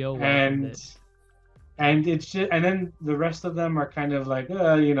 Dio welcomed And it. it's just, and then the rest of them are kind of like,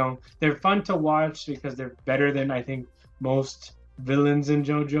 they're fun to watch because they're better than I think most villains in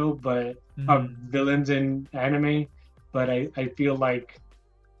JoJo, but Mm. villains in anime. But I feel like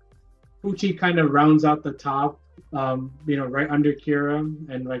Uchi kind of rounds out the top, right under Kira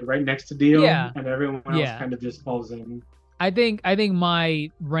and like right next to Dio, Yeah, and everyone else yeah. kind of just falls in. I think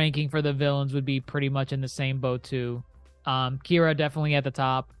my ranking for the villains would be pretty much in the same boat too. Kira definitely at the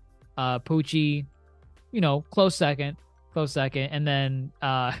top. Poochie, close second, and then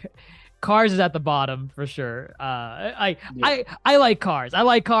Cars is at the bottom for sure. Yeah, I like Cars. I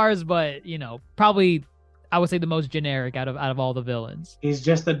like Cars, but probably I would say the most generic out of all the villains. he's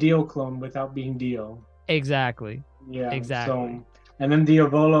just a Dio clone without being Dio. Exactly. Yeah, Exactly. so and then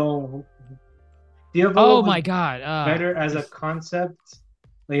Diavolo Oh was my God. better as a Just concept,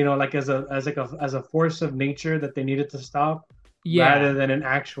 like as a force of nature that they needed to stop, yeah. rather than an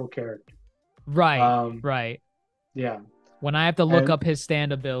actual character. Right. Um, Right. yeah, When I have to look and up his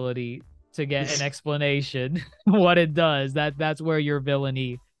stand ability to get an explanation what it does, that's where your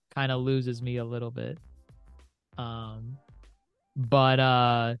villainy kind of loses me a little bit. Um,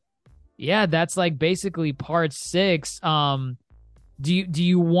 but yeah, that's like basically part six. Do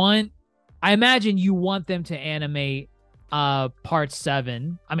you want? I imagine you want them to animate part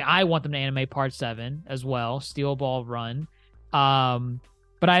seven. I mean, I want them to animate part seven as well. Steel Ball Run. Um,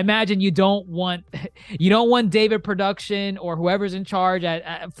 but I imagine you don't want David Production or whoever's in charge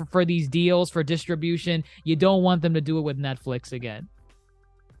for these deals for distribution. You don't want them to do it with Netflix again.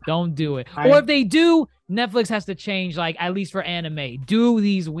 Don't do it. Or I if they do, Netflix has to change, like, at least for anime. Do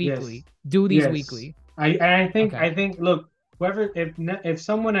these weekly. Yes. Do these Yes. weekly. I think look, whoever if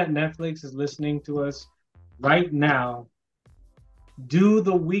someone at Netflix is listening to us right now, do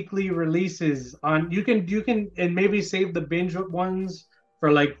the weekly releases on you can and maybe save the binge ones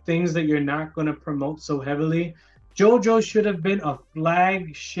for like things that you're not going to promote so heavily. Jojo should have been a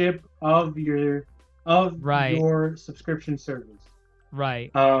flagship of Right. your subscription service.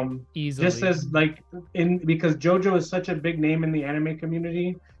 Right. Just Easily. as like in because Jojo is such a big name in the anime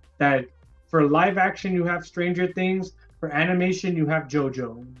community that for live action you have Stranger Things, for animation you have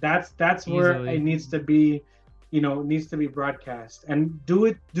Jojo. That's where Easily. it needs to be, needs to be broadcast. And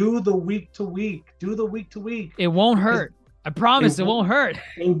do the week to week. Do the week to week. It won't Because hurt. I promise it won't hurt.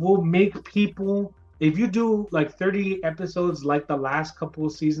 it will make people, if you do like 30 episodes like the last couple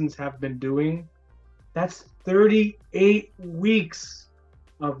of seasons have been doing, that's 38 weeks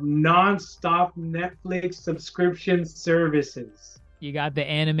of non-stop Netflix subscription services. You got the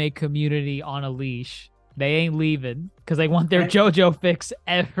anime community on a leash. They ain't leaving because they want their And, JoJo fix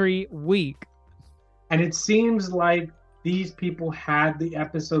every week. and it seems like these people had the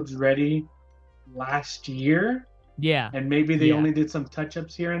episodes ready last year, Yeah. and maybe they Yeah. only did some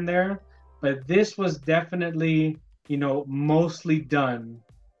touch-ups here and there, but this was definitely, mostly done.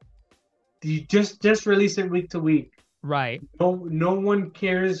 You just release it week to week. Right. No one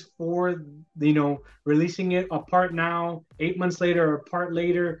cares for releasing it apart now, 8 months later or apart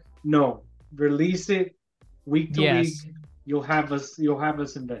later. No, release it week to week. Yes. You'll have us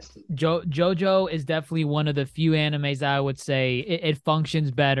invested. JoJo is definitely one of the few animes that I would say it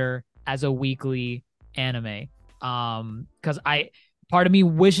functions better as a weekly anime. Because part of me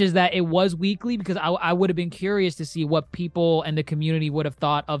wishes that it was weekly because I would have been curious to see what people and the community would have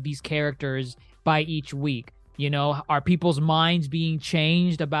thought of these characters by each week. Are people's minds being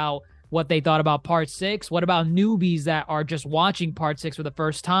changed about what they thought about part 6? What about newbies that are just watching part 6 for the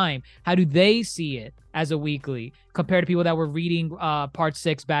first time? How do they see it as a weekly compared to people that were reading part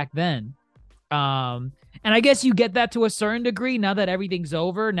 6 back then? And I guess you get that to a certain degree now that everything's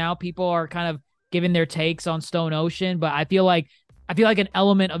over. Now people are kind of giving their takes on Stone Ocean, but I feel like an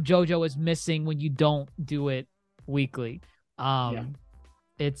element of JoJo is missing when you don't do it weekly.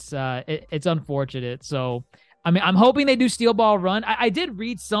 It's unfortunate. So I mean, I'm hoping they do Steel Ball Run. I did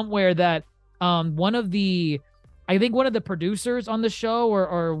read somewhere that one of the producers on the show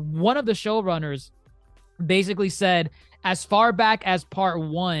or one of the showrunners basically said as far back as part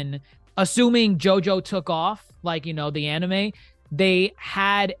 1, assuming JoJo took off, like, the anime, they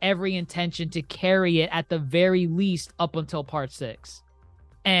had every intention to carry it at the very least up until part 6.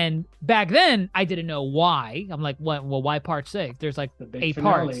 And back then, I didn't know why. I'm like, what? Well, why part 6? There's like 8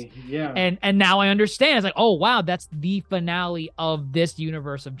 parts. Yeah. And now I understand. It's like, oh, wow, that's the finale of this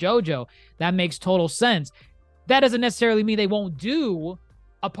universe of JoJo. That makes total sense. That doesn't necessarily mean they won't do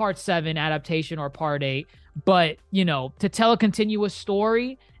a part 7 adaptation or part 8. But, to tell a continuous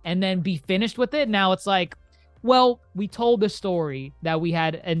story and then be finished with it, now it's like, well, we told the story that we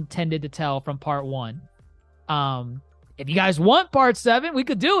had intended to tell from part 1. If you guys want part 7, we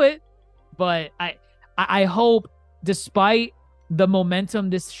could do it. But I hope, despite the momentum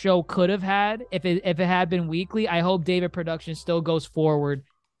this show could have had, if it had been weekly, I hope David Productions still goes forward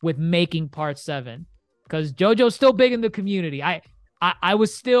with making part 7. Because JoJo's still big in the community. I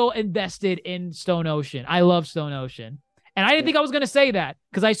was still invested in Stone Ocean. I love Stone Ocean. And I didn't think I was going to say that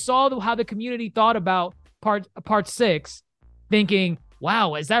because I saw how the community thought about part 6, thinking,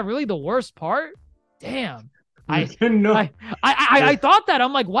 wow, is that really the worst part? Damn. I thought that.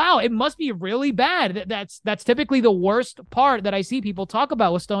 I'm like, wow, it must be really bad. That's typically the worst part that I see people talk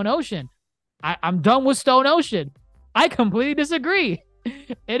about with Stone Ocean. I'm done with Stone Ocean. I completely disagree.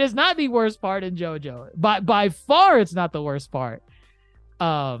 It is not the worst part in JoJo. By far, it's not the worst part.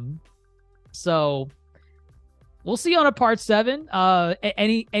 So we'll see on a part 7.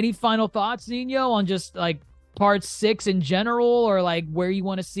 Any final thoughts, Nino, on just like part 6 in general, or like where you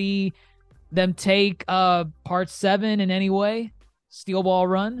want to see them take part 7 in any way? Steel Ball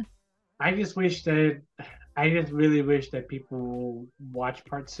Run. I just really wish that people watch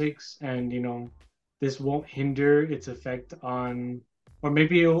part 6 and this won't hinder its effect on, or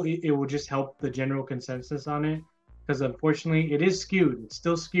maybe it will just help the general consensus on it, because unfortunately it is skewed. It's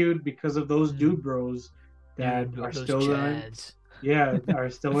still skewed because of those dude bros that are still are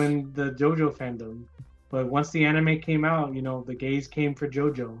still in the JoJo fandom. But once the anime came out, the gays came for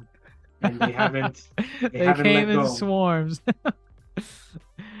JoJo. And they haven't came in swarms.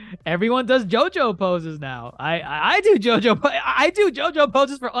 Everyone does JoJo poses now. I do JoJo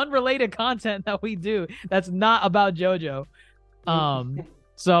poses for unrelated content that we do. That's not about JoJo.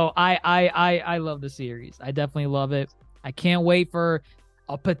 So I love the series. I definitely love it. I can't wait for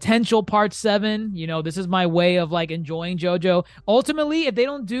a potential part 7. You know, this is my way of like enjoying JoJo. Ultimately, if they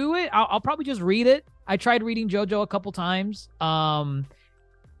don't do it, I'll probably just read it. I tried reading JoJo a couple times.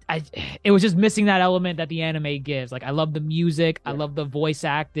 I it was just missing that element that the anime gives. Like I love the music, I love the voice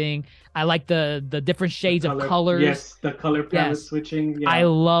acting, I like the different shades of colors. Yes, the color palette switching. Yeah. I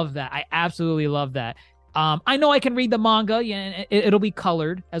love that. I absolutely love that. I know I can read the manga, yeah, and it'll be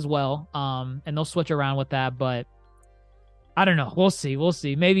colored as well. And they'll switch around with that, but I don't know. We'll see. We'll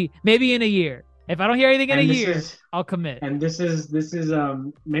see. Maybe in a year. If I don't hear anything in a year, I'll commit. And this is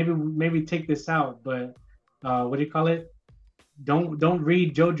maybe take this out, but what do you call it? Don't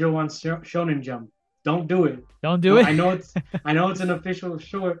read JoJo on Shonen Jump. Don't do it. Don't do it. I know it's an official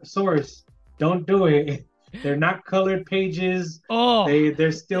source. Don't do it. They're not colored pages. Oh,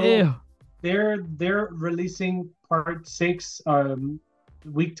 they're still ew. They're releasing part 6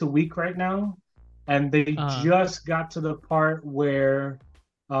 week to week right now, and they just got to the part where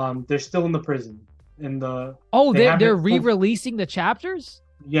they're still in the prison. They're re-releasing the chapters?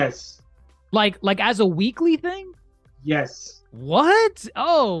 Yes. Like as a weekly thing? Yes. What?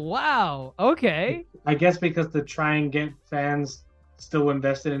 Oh, wow. Okay. I guess because to try and get fans still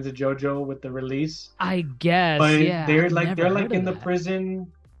invested into JoJo with the release. I guess. But yeah, they're like in the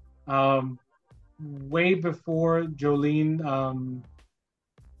prison way before Jolene.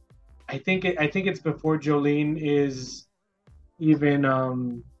 I think it's before Jolene is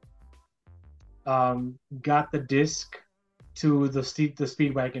even got the disc to the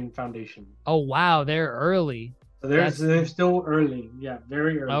Speedwagon Foundation. Oh wow, they're early. So they're still early. Yeah,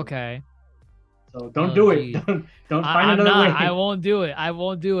 very early. Okay. So don't do it. Don't find another way. I won't do it.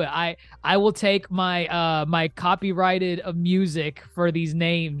 I will take my my copyrighted music for these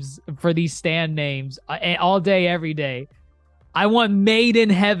names, for these stand names, all day, every day. I want Made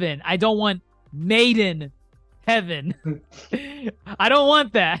in Heaven. I don't want Maiden Heaven. I don't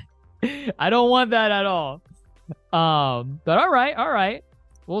want that. I don't want that at all. But all right.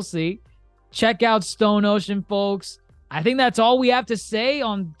 We'll see. Check out Stone Ocean, folks. I think that's all we have to say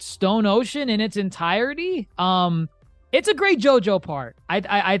on Stone Ocean in its entirety. It's a great JoJo part.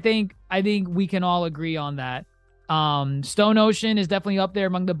 I think we can all agree on that. Stone Ocean is definitely up there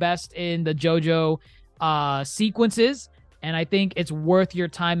among the best in the JoJo sequences, and I think it's worth your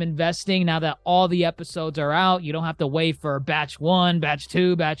time investing now that all the episodes are out. You don't have to wait for batch 1, batch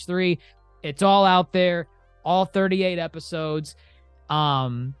 2, batch 3. It's all out there, all 38 episodes.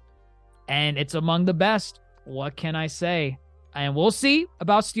 And it's among the best. What can I say? And we'll see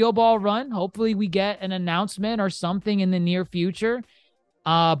about Steel Ball Run. Hopefully we get an announcement or something in the near future.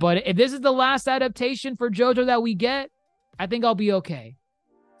 But if this is the last adaptation for JoJo that we get, I think I'll be okay.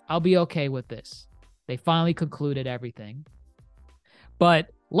 I'll be okay with this. They finally concluded everything.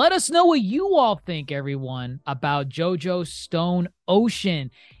 But let us know what you all think, everyone, about JoJo Stone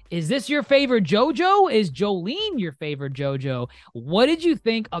Ocean. Is this your favorite JoJo? Is Jolene your favorite JoJo? What did you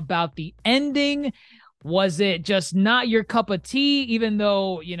think about the ending? Was it just not your cup of tea, even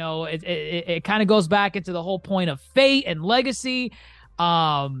though, you know, it kind of goes back into the whole point of fate and legacy?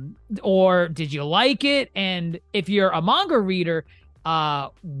 Or did you like it? And if you're a manga reader,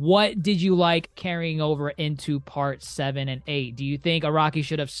 what did you like carrying over into part 7 and 8? Do you think Araki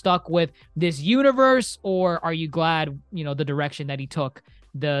should have stuck with this universe, or are you glad, you know, the direction that he took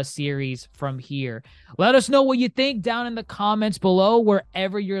the series from here? Let us know what you think down in the comments below,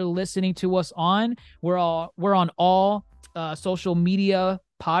 wherever you're listening to us on. We're on all social media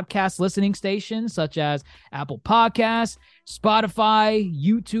podcast listening stations, such as Apple Podcasts, Spotify,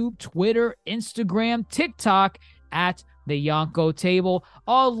 YouTube, Twitter, Instagram, TikTok, at the Yonko Table.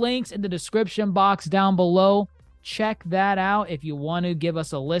 All links in the description box down below. Check that out if you want to give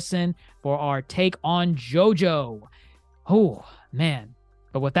us a listen for our take on JoJo. Oh, man.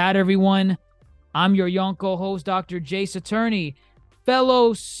 But with that, everyone, I'm your Yonko host, Dr. J. Saturni,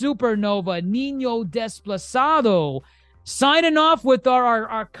 fellow supernova Nino Desplazado, signing off with our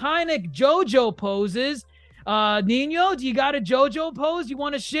iconic JoJo poses. Nino, do you got a JoJo pose you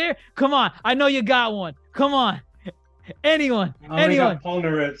want to share? Come on. I know you got one. Come on. Anyone. Got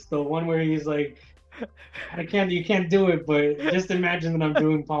Polnareff, the one where he's like, you can't do it, but just imagine that I'm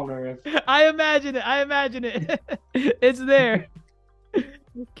doing Polnareff. I imagine it. It's there.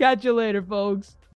 Catch you later, folks.